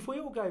 Look, if we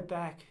all go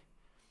back,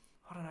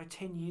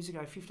 10 years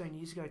ago, 15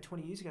 years ago,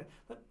 20 years ago,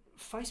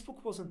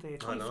 Facebook wasn't there.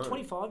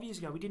 25 years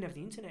ago, we didn't have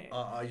the internet.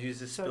 I use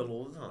this still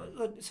all the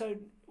time. So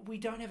we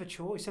don't have a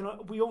choice, and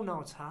we all know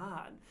it's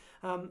hard.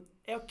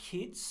 Our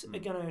kids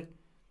are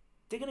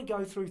they're gonna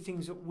go through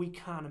things that we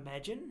can't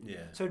imagine.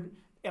 Yeah. So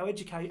our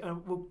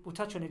we'll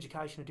touch on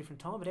education at a different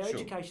time, but our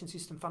education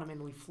system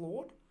fundamentally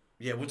flawed.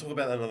 Yeah, we'll talk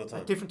about that another time.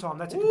 At a different time.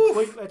 That's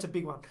that's a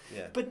big one.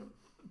 Yeah. But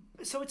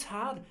so it's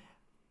hard.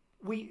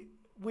 We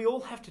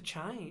all have to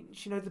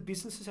change. The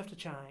businesses have to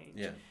change.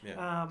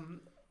 Yeah.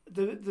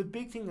 The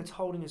big thing that's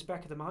holding us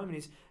back at the moment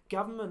is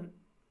government.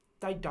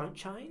 They don't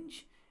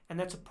change, and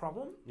that's a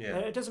problem. Yeah.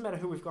 It doesn't matter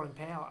who we've got in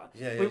power.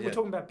 We're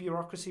talking about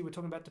bureaucracy. We're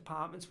talking about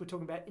departments. We're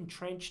talking about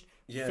entrenched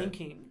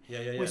thinking.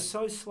 Yeah. We're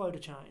so slow to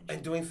change.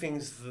 And doing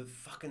things the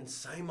fucking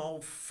same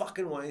old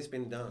fucking way it's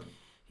been done.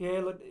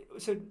 Yeah.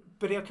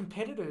 But our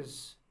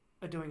competitors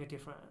are doing it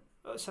different.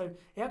 So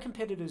our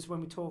competitors,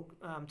 when we talk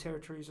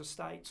territories or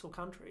states or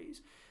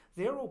countries,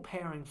 they're all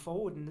powering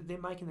forward and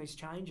they're making these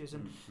changes,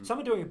 and some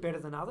are doing it better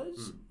than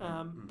others.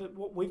 But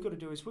what we've got to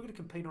do is we've got to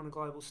compete on a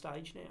global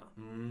stage now.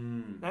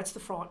 That's the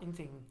frightening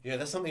thing. Yeah,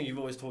 that's something you've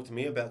always talked to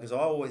me about, because I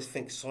always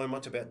think so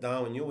much about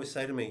Darwin. You always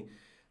say to me,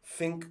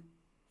 think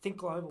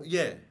global.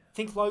 Yeah.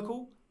 Think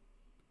local,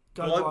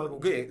 go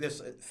global. Yeah,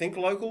 think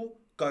local,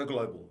 go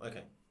global.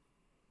 Okay.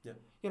 Yeah.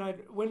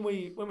 When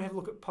we have a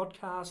look at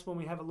podcasts, when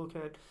we have a look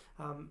at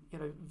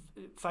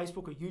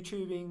Facebook or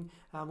YouTubing,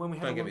 when we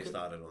have Don't a get look me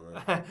started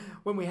on that.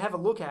 when we have a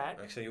look at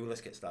Actually, let's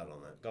get started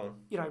on that. Go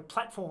on.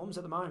 Platforms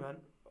at the moment,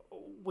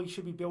 we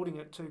should be building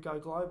it to go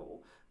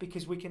global,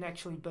 because we can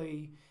actually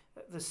be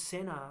the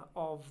centre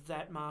of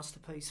that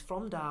masterpiece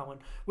from Darwin.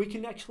 We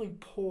can actually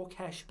pour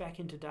cash back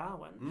into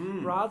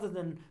Darwin rather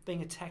than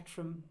being attacked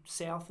from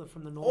south or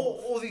from the north.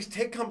 All these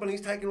tech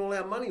companies taking all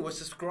our money. We're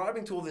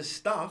subscribing to all this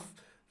stuff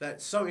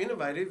that's so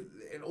innovative,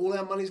 and all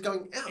our money's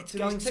going out. It's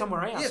going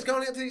somewhere else. Yeah, it's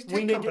going out to these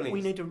tech companies.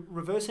 We need to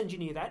reverse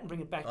engineer that and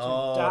bring it back to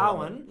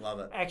Darwin. Love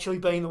it. Actually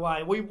being the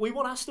way. We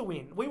want us to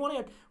win. We want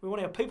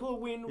our people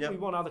to win. Yep. We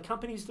want other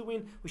companies to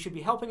win. We should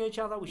be helping each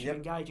other. We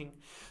should be engaging.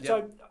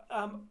 Yep.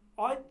 So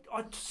I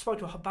spoke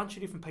to a bunch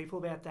of different people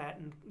about that,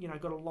 and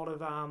got a lot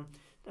of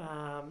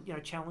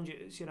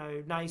challenges,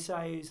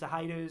 naysayers, the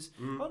haters.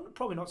 Well,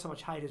 probably not so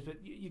much haters,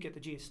 but you get the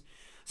gist.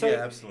 So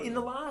Yeah, absolutely. in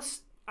the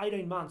last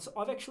 18 months,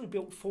 I've actually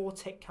built 4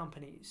 tech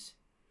companies.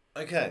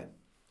 Okay.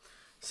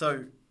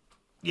 So,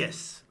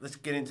 yes, let's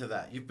get into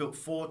that. You've built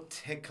 4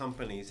 tech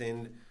companies,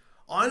 and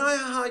I know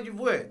how hard you've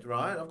worked,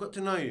 right? I've got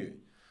to know you.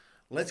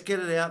 Let's get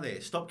it out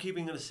there. Stop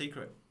keeping it a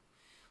secret.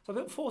 So I've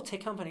built 4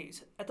 tech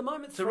companies. At the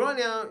moment... So right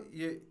now,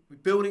 you're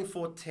building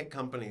 4 tech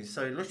companies.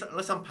 So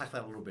let's unpack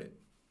that a little bit.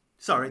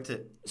 Sorry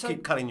to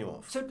keep cutting you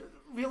off. So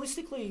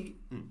realistically,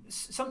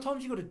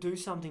 sometimes you've got to do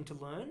something to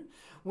learn.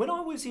 When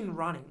I was in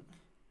running,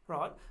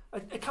 right,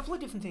 a couple of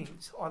different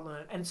things I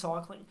learned, and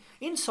cycling.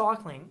 In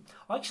cycling,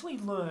 I actually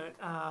learned,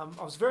 I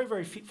was very,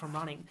 very fit from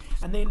running.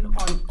 And then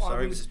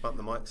Sorry, just bumped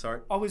the mic,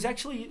 sorry. I was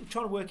actually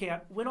trying to work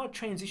out, when I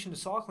transitioned to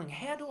cycling,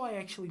 how do I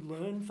actually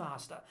learn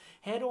faster?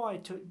 How do I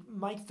to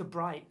make the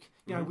break,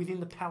 within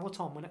the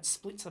peloton when it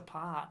splits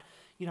apart?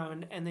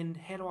 And then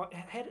how do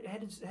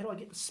I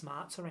get the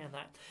smarts around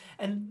that?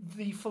 And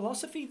the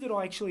philosophy that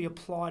I actually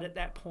applied at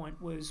that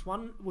point was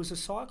a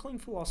cycling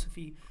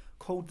philosophy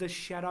called the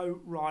shadow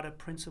rider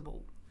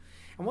principle.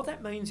 And what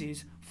that means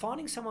is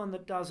finding someone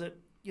that does it,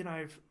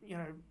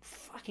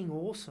 fucking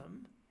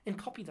awesome, and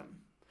copy them.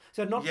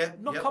 So not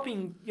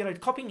copying,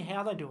 copying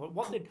how they do it.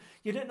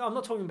 I'm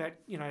not talking about,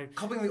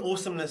 Copying the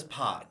awesomeness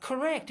part.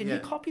 Correct, and you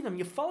copy them,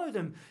 you follow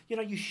them,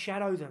 you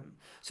shadow them.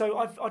 So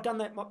I've done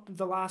that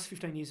the last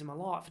 15 years of my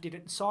life. I did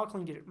it in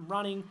cycling, did it in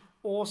running.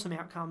 Awesome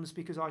outcomes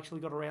because I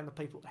actually got around the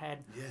people that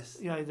had,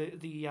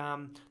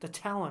 the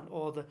talent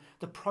or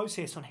the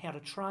process on how to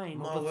train,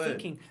 or the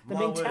thinking, the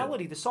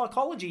mentality, the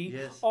psychology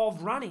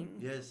of running.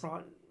 Yes.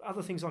 Right.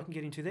 Other things I can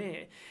get into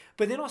there.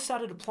 But then I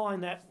started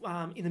applying that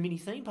in the mini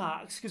theme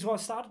parks, because I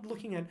started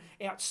looking at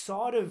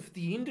outside of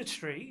the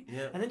industry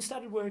and then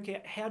started working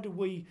out how do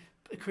we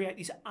create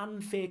this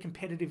unfair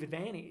competitive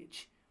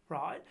advantage,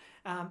 right?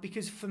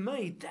 Because for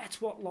me,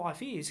 that's what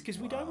life is, because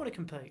we don't want to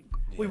compete.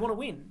 Yeah. We want to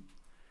win.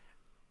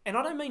 And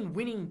I don't mean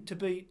winning to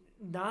be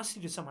nasty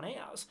to someone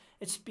else.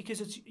 It's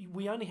because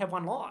we only have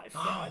one life. Oh,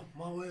 right?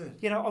 My word.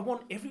 I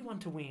want everyone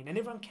to win, and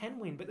everyone can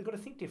win, but they've got to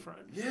think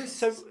different. Yes.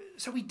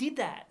 So we did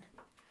that.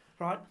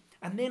 Right?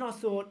 And then I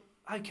thought,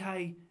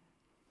 okay,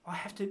 I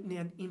have to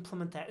now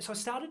implement that. So I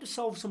started to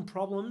solve some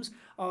problems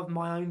of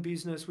my own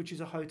business, which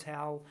is a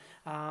hotel,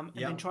 and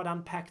then try to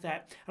unpack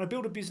that. And I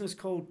built a business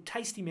called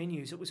Tasty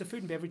Menus. It was a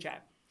food and beverage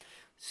app.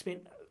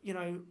 Spent,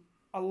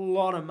 a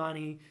lot of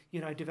money,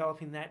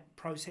 developing that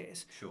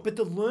process. Sure. But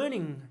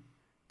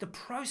the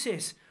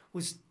process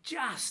was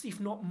just, if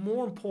not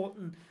more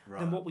important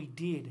than what we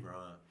did.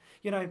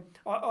 Right.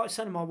 I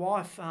say to my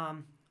wife,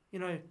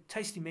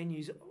 Tasty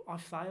Menus, I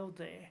failed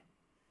there.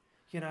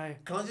 Can I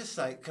just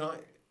say,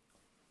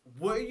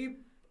 were you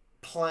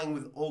playing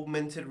with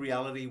augmented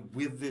reality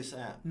with this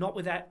app? Not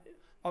with that.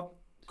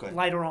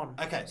 Later on.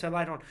 Okay. So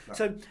later on. Right.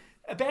 So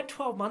about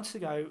 12 months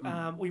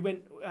ago, we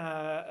went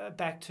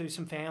back to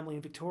some family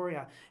in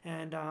Victoria,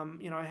 and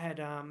I had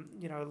a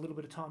little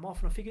bit of time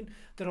off, and I figured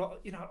that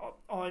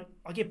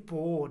I get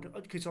bored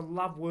because I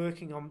love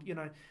working.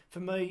 For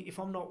me, if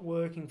I'm not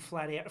working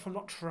flat out, if I'm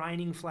not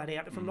training flat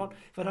out, if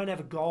I don't have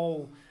a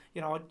goal,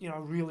 I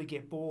really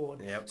get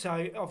bored. Yep. So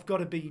I've got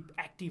to be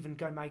active and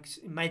go make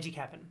magic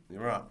happen.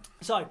 You're right.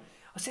 So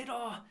I said,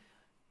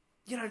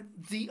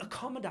 the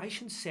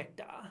accommodation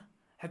sector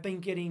have been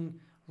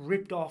getting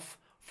ripped off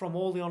from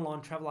all the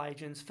online travel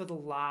agents for the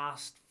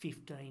last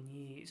 15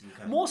 years.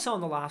 Okay. More so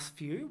in the last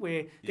few,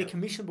 where their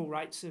commissionable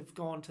rates have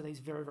gone to these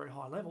very, very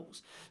high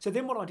levels. So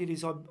then what I did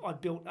is I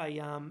built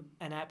an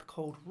app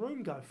called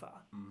Room Gopher.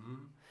 Mm-hmm.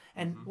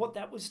 And what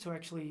that was to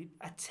actually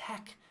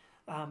attack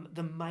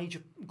the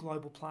major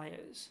global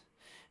players.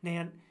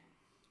 Now,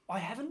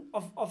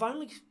 I've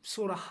only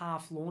sort of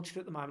half launched it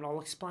at the moment.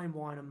 I'll explain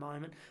why in a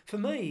moment. For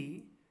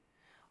me,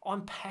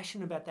 I'm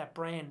passionate about that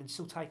brand and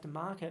still take the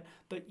market,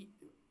 but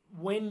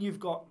when you've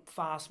got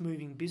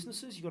fast-moving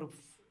businesses, you've got to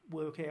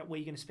work out where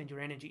you're going to spend your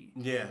energy.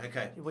 Yeah,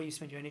 okay. Where you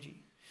spend your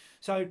energy.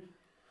 So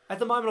at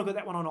the moment, I've got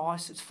that one on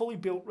ice. It's fully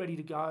built, ready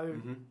to go,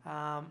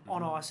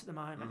 on ice at the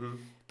moment. Mm-hmm.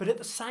 But at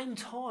the same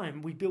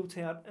time, we built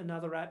out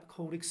another app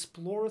called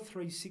Explorer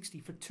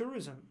 360 for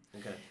tourism.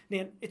 Okay.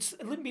 Now, it's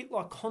a little bit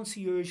like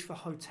concierge for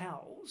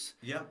hotels.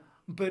 Yeah.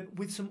 But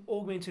with some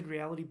augmented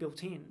reality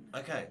built in.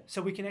 Okay.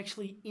 So we can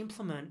actually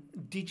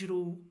implement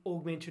digital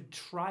augmented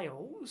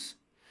trails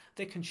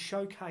that can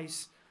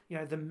showcase,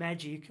 the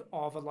magic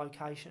of a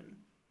location.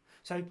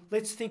 So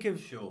let's think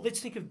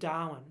of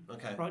Darwin.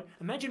 Okay. Right?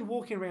 Imagine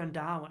walking around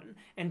Darwin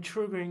and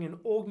triggering an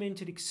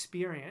augmented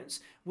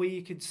experience where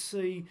you could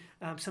see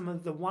some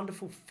of the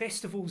wonderful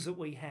festivals that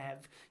we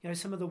have.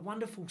 Some of the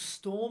wonderful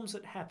storms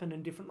that happen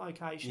in different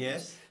locations.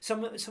 Yes.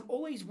 Some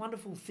all these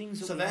wonderful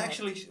things. That so we they have.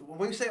 actually,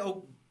 when we say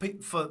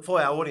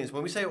for our audience,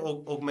 when we say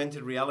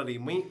augmented reality,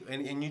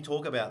 and you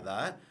talk about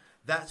that,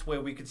 that's where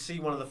we could see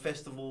one of the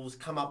festivals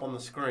come up on the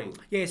screen.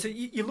 Yeah, so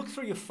you look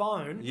through your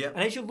phone, Yep.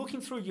 and as you're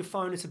looking through your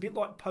phone, it's a bit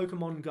like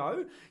Pokemon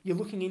Go. You're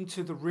looking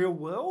into the real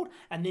world,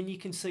 and then you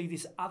can see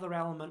this other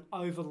element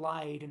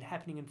overlaid and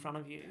happening in front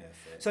of you.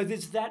 Perfect. So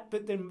there's that,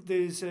 but then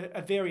there's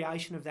a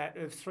variation of that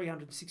of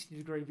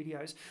 360-degree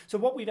videos. So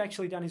what we've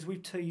actually done is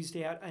we've teased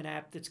out an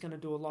app that's going to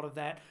do a lot of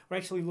that. We're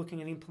actually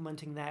looking at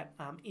implementing that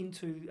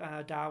into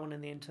Darwin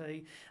and the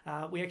NT.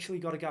 We actually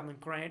got a government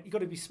grant. You've got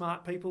to be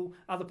smart people,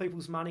 other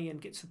people's money,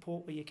 and get support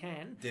where you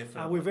can.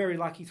 Definitely. We're very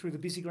lucky through the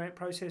busy grant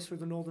process through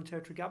the Northern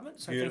Territory Government.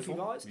 So Beautiful. thank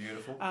you guys.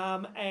 Beautiful.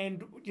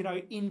 And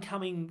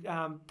incoming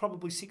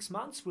probably 6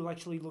 months, we'll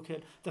actually look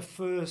at the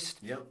first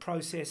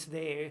process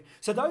there.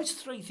 So those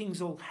three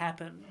things all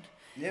happened.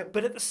 Yep.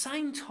 But at the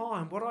same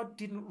time, what I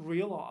didn't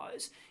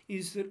realise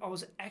is that I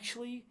was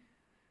actually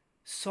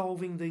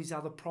solving these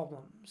other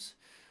problems.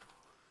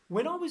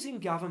 When I was in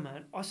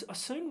government, I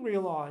soon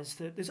realised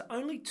that there's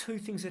only two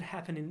things that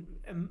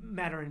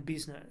matter in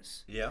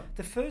business. Yeah.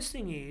 The first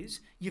thing is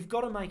you've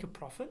got to make a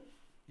profit.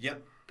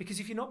 Yep. Because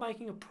if you're not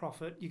making a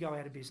profit, you go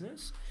out of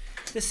business.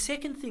 The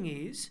second thing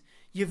is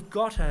you've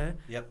got to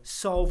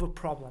solve a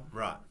problem.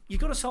 Right.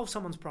 You've got to solve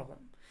someone's problem.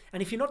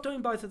 And if you're not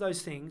doing both of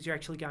those things, you're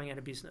actually going out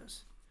of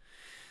business.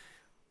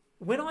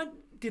 When I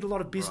did a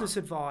lot of business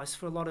advice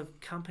for a lot of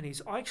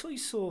companies, I actually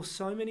saw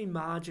so many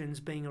margins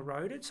being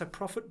eroded, so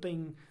profit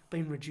being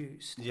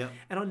reduced. Yeah.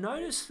 And I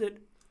noticed that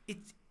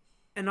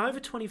and over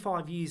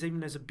 25 years,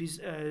 even as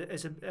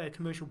a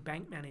commercial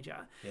bank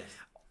manager, Yes.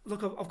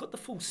 look, I've got the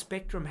full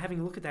spectrum having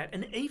a look at that,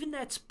 and even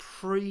that's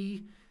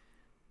pre-internet.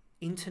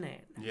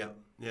 Yep.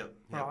 Yep.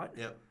 Right.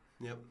 Yep.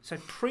 Yep. So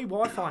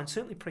pre-Wi-Fi and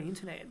certainly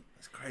pre-internet.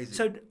 That's crazy.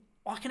 So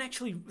I can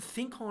actually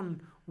think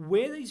on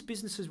where these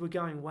businesses were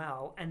going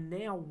well, and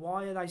now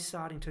why are they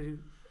starting to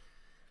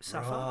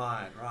suffer?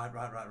 Right.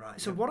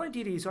 So what I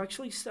did is I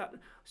actually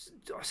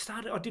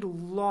I did a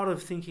lot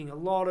of thinking, a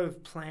lot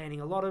of planning,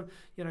 a lot of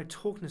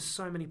talking to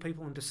so many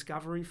people in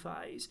discovery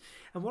phase,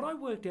 and what I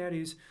worked out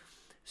is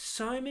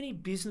so many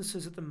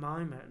businesses at the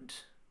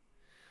moment,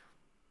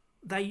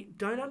 they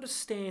don't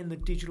understand the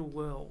digital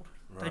world.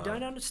 Right. They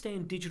don't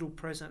understand digital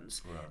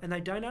presence, and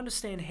they don't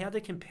understand how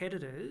their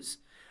competitors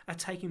are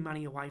taking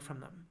money away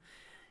from them.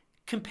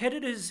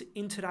 Competitors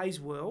in today's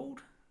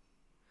world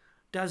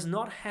does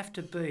not have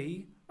to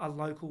be a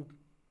local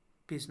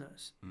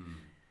business.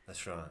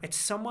 That's right. It's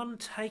someone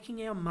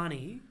taking our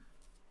money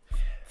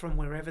from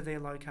wherever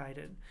they're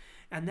located.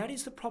 And that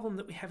is the problem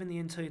that we have in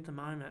the NT at the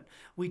moment.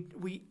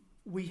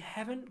 We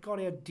haven't got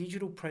our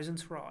digital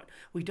presence right.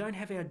 We don't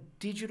have our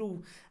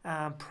digital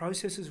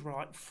processes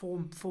right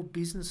for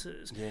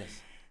businesses.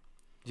 Yes.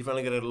 You've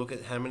only got to look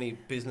at how many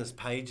business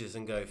pages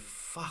and go,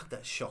 fuck,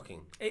 that's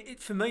shocking.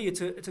 For me,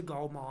 it's a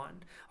gold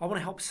mine. I want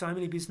to help so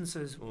many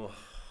businesses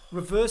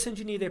reverse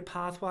engineer their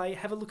pathway,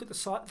 have a look at the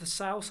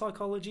sales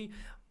psychology,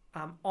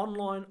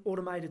 online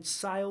automated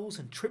sales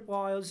and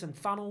tripwires and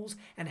funnels,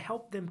 and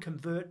help them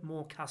convert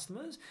more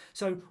customers.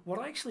 So what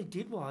I actually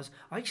did was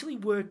I actually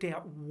worked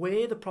out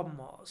where the problem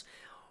was.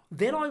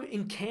 Then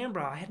in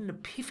Canberra, I had an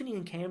epiphany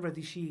in Canberra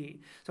this year.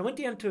 So I went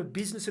down to a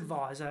business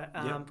advisor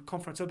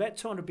conference, so about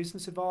 200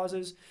 business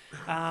advisors,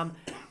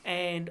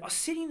 and I was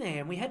sitting there,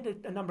 and we had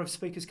a number of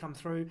speakers come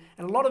through,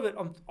 and a lot of it,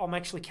 I'm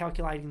actually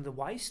calculating the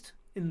waste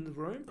in the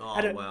room.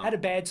 Had a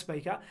bad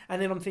speaker, and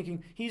then I'm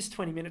thinking, here's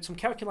 20 minutes. I'm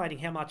calculating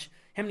how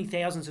many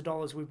thousands of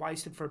dollars we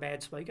wasted for a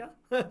bad speaker,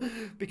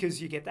 because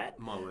you get that.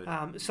 My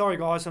word. Sorry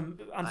guys, I'm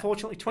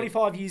unfortunately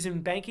 25 years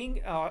in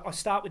banking. I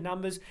start with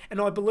numbers, and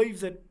I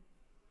believe that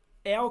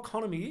our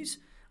economies,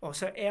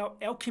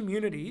 our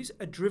communities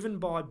are driven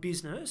by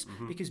business,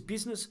 because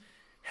business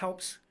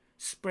helps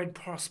spread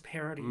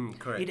prosperity.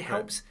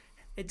 Correct.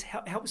 It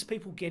helps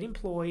people get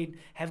employed,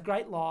 have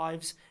great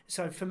lives.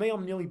 So for me,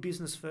 I'm nearly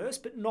business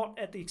first, but not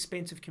at the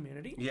expense of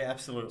community. Yeah,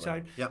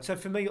 absolutely. So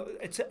for me,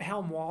 it's how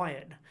I'm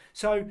wired.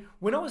 So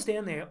when I was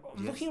down there,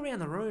 I'm looking around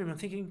the room, I'm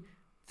thinking,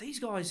 these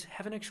guys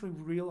haven't actually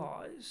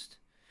realised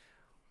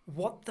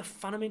what the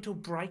fundamental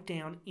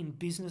breakdown in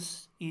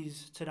business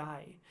is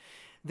today.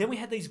 Then we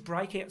had these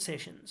breakout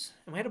sessions,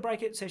 and we had a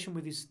breakout session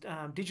with this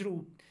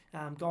digital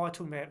guy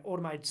talking about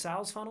automated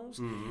sales funnels,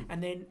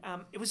 and then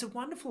it was a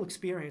wonderful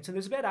experience, and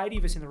there's about 80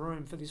 of us in the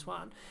room for this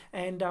one,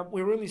 and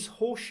we were in this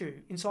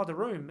horseshoe inside the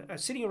room,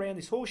 sitting around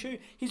this horseshoe.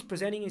 He's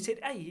presenting, he said,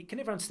 hey, can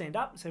everyone stand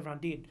up? So everyone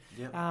did.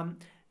 Yep.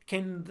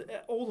 Can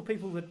all the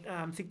people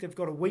that think they've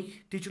got a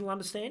weak digital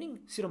understanding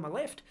sit on my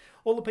left?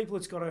 All the people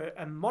that's got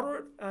a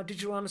moderate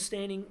digital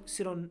understanding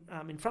sit on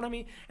in front of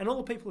me, and all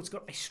the people that's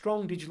got a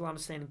strong digital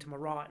understanding to my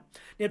right.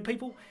 Now,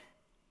 people,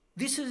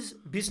 this is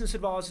business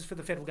advisors for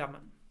the federal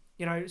government.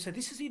 So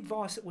this is the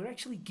advice that we're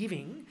actually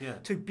giving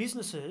to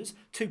businesses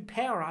to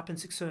power up and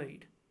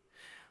succeed.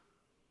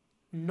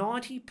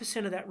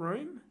 90% of that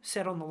room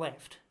sat on the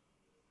left.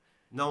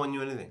 No one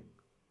knew anything.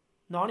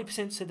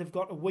 90% said they've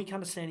got a weak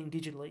understanding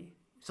digitally.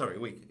 Sorry,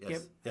 weak.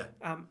 Yes. Yep.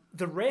 Yeah.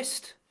 The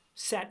rest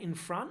sat in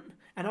front,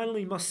 and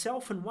only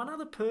myself and one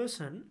other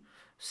person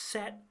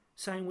sat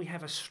saying we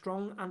have a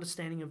strong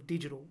understanding of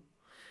digital.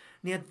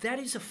 Now, that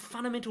is a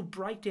fundamental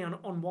breakdown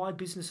on why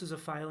businesses are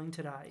failing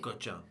today.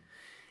 Gotcha.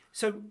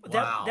 So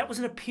Wow. that was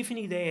an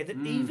epiphany there, that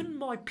even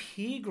my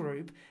peer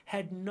group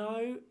had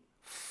no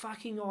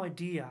fucking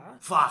idea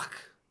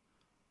Fuck.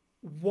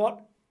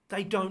 what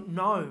they don't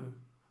know.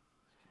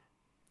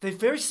 They're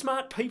very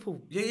smart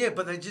people. Yeah,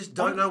 but they just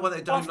don't know what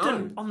they don't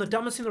often know. I'm the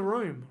dumbest in the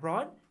room,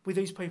 right, with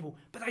these people,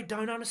 but they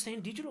don't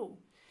understand digital.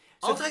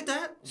 So I'll take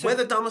that. We're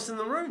the dumbest in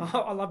the room.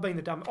 I love being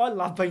the dumb. I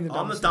love being the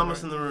dumbest. I'm the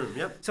dumbest in the room.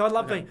 Yep. So I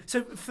love being.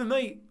 So for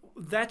me,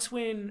 that's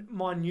when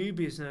my new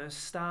business,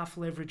 Staff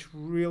Leverage,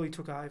 really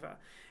took over.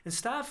 And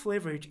Staff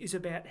Leverage is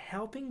about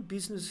helping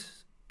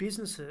businesses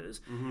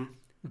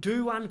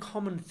do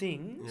uncommon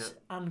things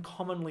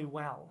uncommonly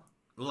well.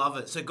 Love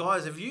it. So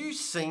guys, have you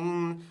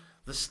seen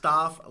the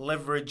Staff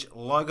Leverage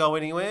logo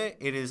anywhere?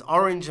 It is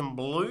orange and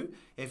blue.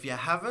 If you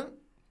haven't,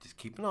 just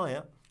keep an eye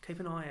out.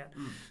 Keep an eye out.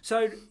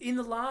 So in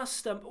the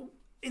last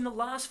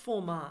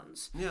 4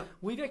 months,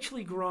 we've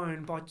actually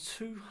grown by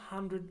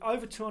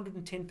over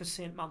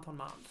 210% month on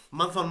month.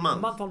 Month on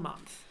month. Month on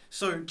month.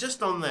 So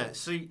just on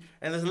that, and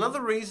there's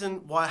another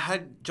reason why I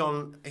had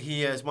John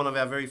here as one of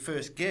our very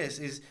first guests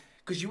is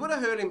because you would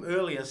have heard him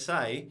earlier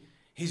say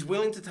he's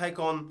willing to take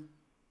on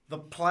the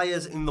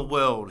players in the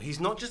world. He's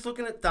not just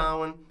looking at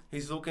Darwin,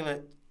 he's looking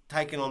at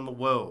taking on the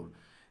world.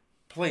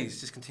 Please,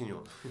 just continue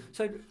on.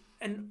 So,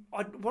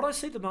 what I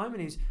see at the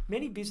moment is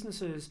many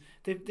businesses,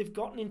 they've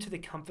gotten into the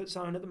comfort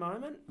zone at the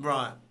moment.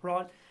 Right.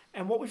 Right.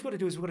 And what we've got to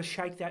do is we've got to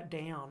shake that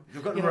down.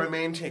 You've gotten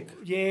romantic.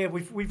 Yeah,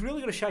 we've really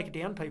got to shake it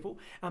down, people.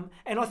 And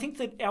I think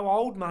that our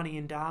old money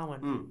in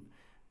Darwin,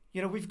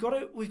 we've got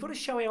to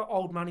show our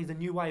old money the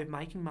new way of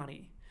making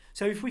money.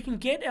 So if we can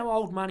get our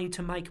old money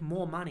to make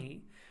more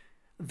money,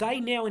 they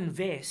now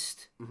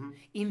invest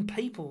in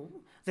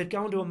people that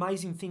go and do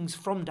amazing things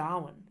from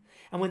Darwin.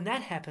 And when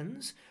that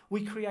happens,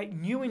 we create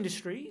new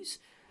industries,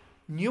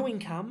 new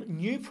income,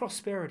 new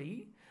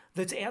prosperity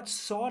that's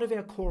outside of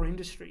our core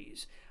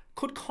industries.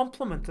 Could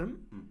complement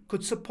them,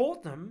 could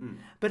support them,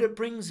 but it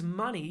brings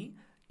money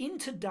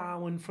into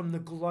Darwin from the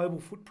global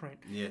footprint.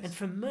 Yes. And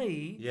for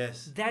me,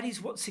 that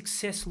is what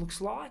success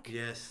looks like.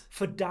 Yes.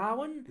 For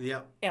Darwin,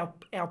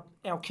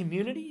 our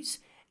communities,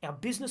 our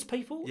business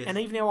people, and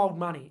even our old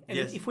money. And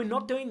if we're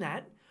not doing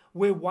that,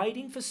 we're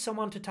waiting for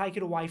someone to take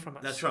it away from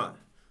us. That's right.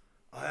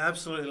 I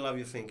absolutely love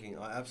your thinking.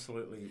 I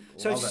absolutely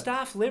so love it.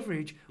 Staff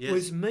Leverage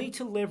was me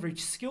to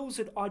leverage skills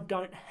that I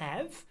don't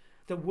have,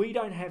 that we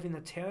don't have in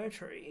the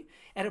territory,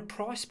 at a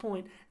price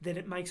point that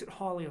it makes it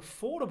highly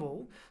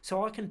affordable,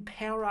 so I can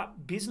power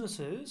up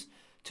businesses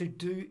to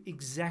do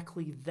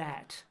exactly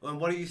that. And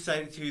what do you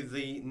say to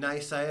the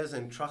naysayers?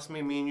 And trust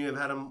me and you have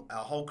had them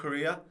our whole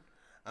career.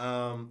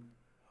 That's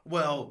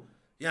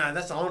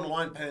an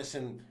online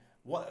person.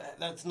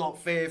 That's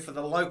not fair for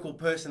the local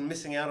person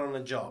missing out on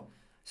a job.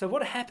 So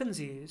what happens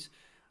is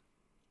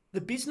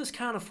the business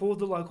can't afford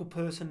the local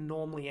person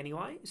normally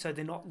anyway, so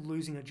they're not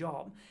losing a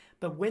job.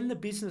 But when the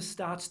business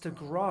starts to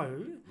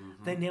grow,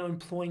 they're now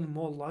employing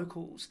more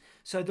locals.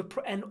 So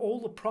and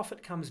all the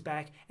profit comes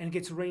back and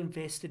gets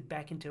reinvested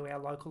back into our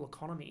local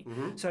economy.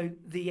 So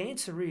the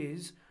answer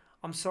is,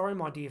 I'm sorry,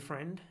 my dear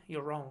friend,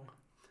 you're wrong.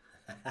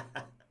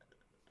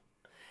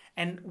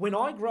 And when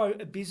I grow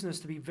a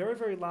business to be very,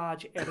 very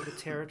large out of the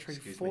territory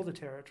the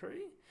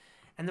territory,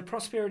 and the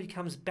prosperity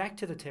comes back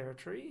to the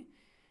territory,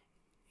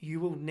 you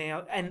will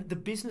now, and the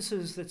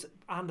businesses that's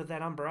under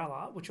that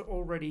umbrella, which are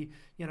already,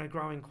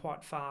 growing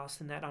quite fast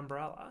in that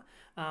umbrella,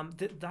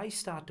 that they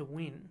start to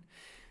win.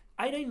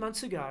 18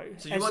 months ago...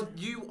 So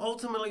you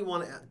ultimately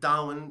want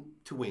Darwin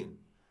to win?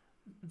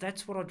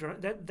 That's what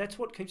that's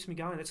what keeps me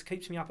going. That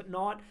keeps me up at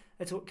night.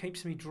 That's what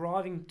keeps me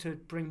driving to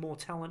bring more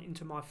talent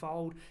into my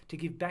fold, to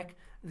give back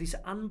this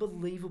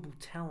unbelievable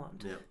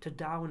talent to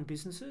Darwin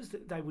businesses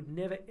that they would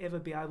never ever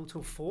be able to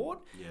afford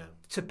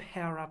to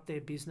power up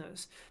their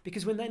business.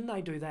 Because when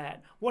they do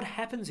that, what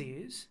happens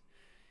is,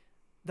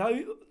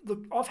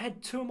 I've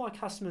had 2 of my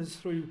customers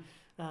through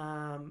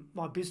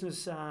my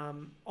business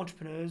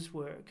entrepreneurs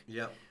work.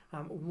 Yep.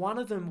 One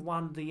of them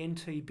won the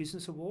NT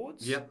Business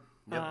Awards. Yep.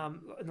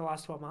 In the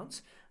last 12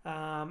 months,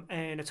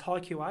 and it's high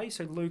QA.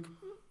 So Luke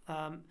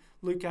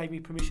gave me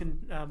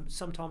permission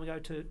some time ago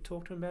to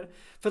talk to him about it.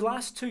 For the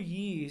last 2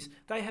 years,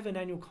 they have an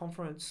annual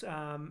conference,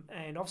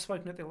 and I've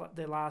spoken at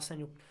their last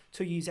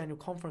 2 years annual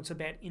conference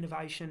about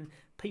innovation,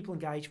 people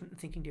engagement, and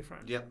thinking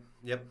different. Yep.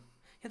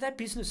 Yeah, that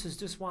business has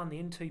just won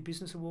the NT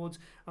Business Awards.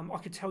 I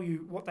could tell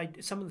you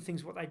some of the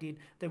things what they did.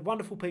 They're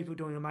wonderful people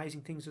doing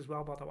amazing things as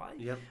well, by the way.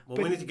 Yep.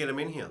 Well, we need to get them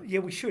in here. Yeah,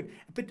 we should.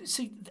 But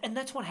see, and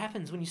that's what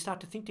happens when you start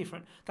to think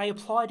different. They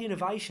applied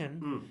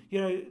innovation.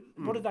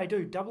 What did they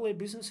do? Double their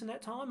business in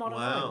that time? I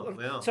don't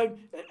know. Wow. So,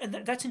 and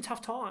that's in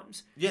tough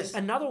times. Yes.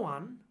 Another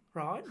one,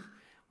 right?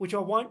 Which I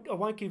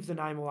won't give the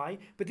name away.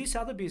 But this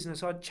other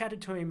business, I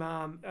chatted to him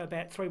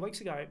about 3 weeks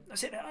ago. I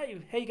said, "Hey,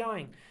 how you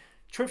going?"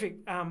 Terrific.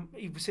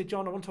 He said,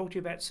 "John, I want to talk to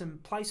you about some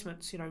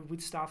placements, with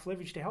Staff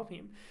Leverage to help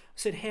him." I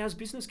said, "How's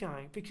business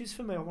going?" Because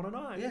for me, I want to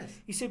know. Yes.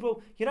 He said,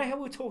 "Well, you know how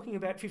we were talking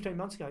about 15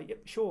 months ago?"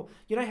 "Yep, sure."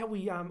 "You know how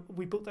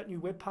we built that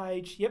new web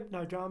page?" "Yep,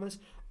 no dramas."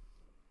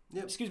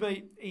 Yep. Excuse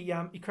me.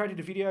 He created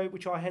a video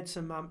which I had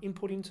some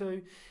input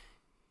into.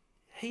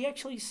 He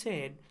actually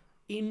said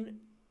in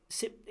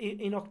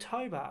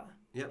October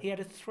Yep. he had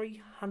a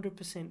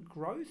 300%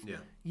 growth Yeah.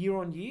 year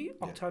on year,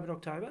 October to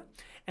October,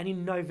 and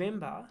in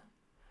November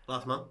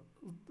Last month?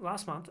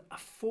 last month a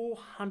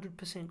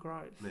 400%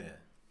 growth. Yeah.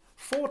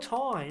 4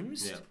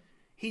 times Yeah.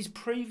 his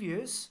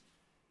previous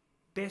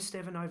best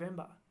ever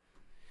November.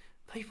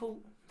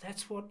 People,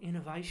 that's what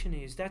innovation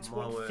is. That's My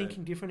what word.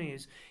 thinking different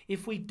is.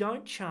 If we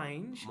don't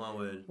change, My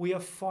word. we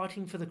are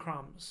fighting for the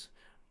crumbs,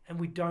 and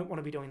we don't want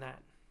to be doing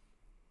that.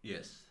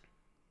 Yes.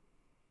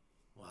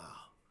 Wow.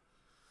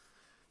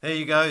 There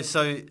you go.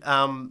 So,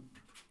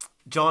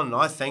 John,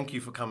 I thank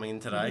you for coming in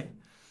today.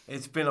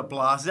 It's been a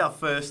blast. It's our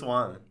first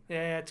one.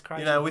 Yeah, it's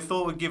crazy. You know, we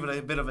thought we'd give it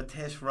a bit of a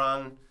test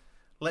run.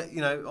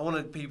 I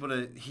wanted people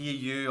to hear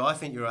you. I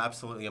think you're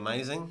absolutely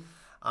amazing.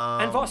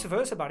 And vice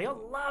versa, buddy. I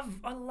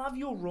love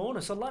your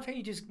rawness. I love how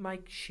you just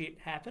make shit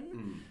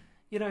happen.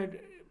 You know,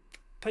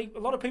 a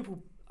lot of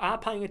people are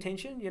paying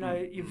attention. You know,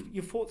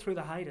 you've fought through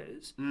the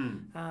haters.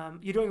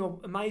 You're doing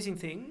amazing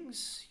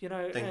things. You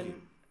know, Thank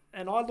you.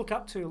 And I look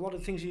up to a lot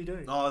of the things you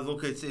do. Oh,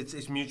 look,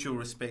 it's mutual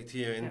respect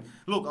here. And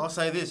look, I'll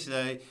say this: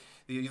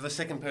 you're the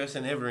second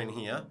person ever in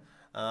here.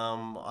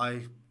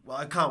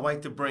 I can't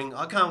wait to bring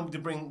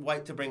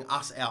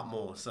us out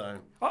more. So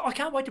I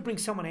can't wait to bring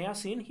someone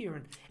else in here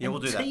and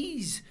we'll do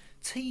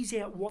tease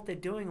out what they're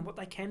doing and what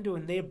they can do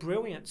and their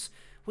brilliance.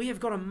 We have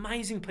got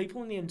amazing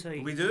people in the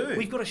NT. We do.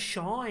 We've got to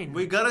shine.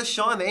 We got to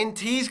shine. The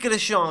NT's got to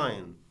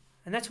shine.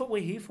 And that's what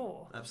we're here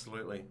for.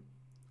 Absolutely.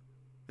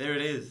 There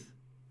it is.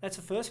 That's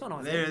the first one,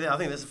 I think. There it is. I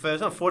think that's the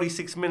first one.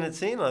 46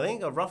 minutes in, I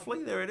think,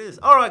 roughly. There it is.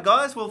 All right,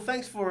 guys. Well,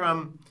 thanks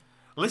for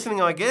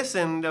listening, I guess,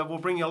 and we'll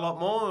bring you a lot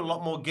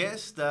more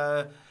guests.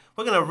 We're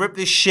going to rip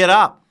this shit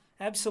up.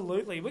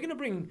 Absolutely. We're going to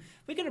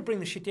bring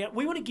the shit down.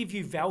 We want to give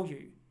you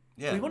value.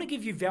 Yeah. We want to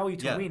give you value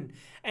to win.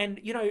 And,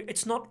 you know,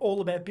 it's not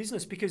all about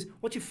business, because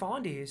what you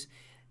find is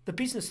the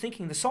business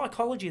thinking, the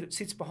psychology that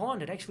sits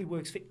behind it actually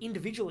works for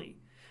individually.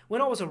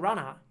 When I was a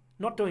runner,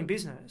 not doing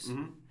business,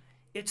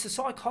 it's the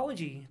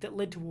psychology that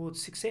led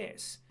towards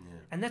success. Yeah.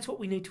 And that's what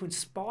we need to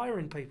inspire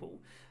in people,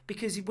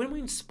 because when we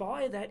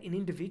inspire that in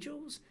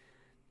individuals,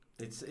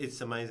 it's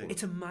amazing.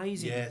 It's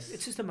amazing. Yes.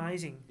 It's just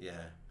amazing. Yeah,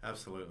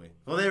 absolutely.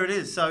 Well, there it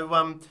is.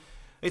 So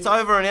it's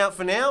over and out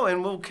for now,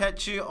 and we'll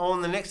catch you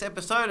on the next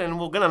episode, and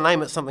we're going to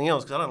name it something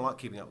else, because I don't like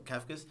keeping up with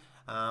Kafka's.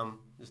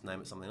 Just name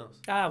it something else.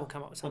 We'll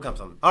come up with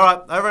something. All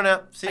right, over and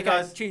out. See you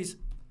guys. Cheers.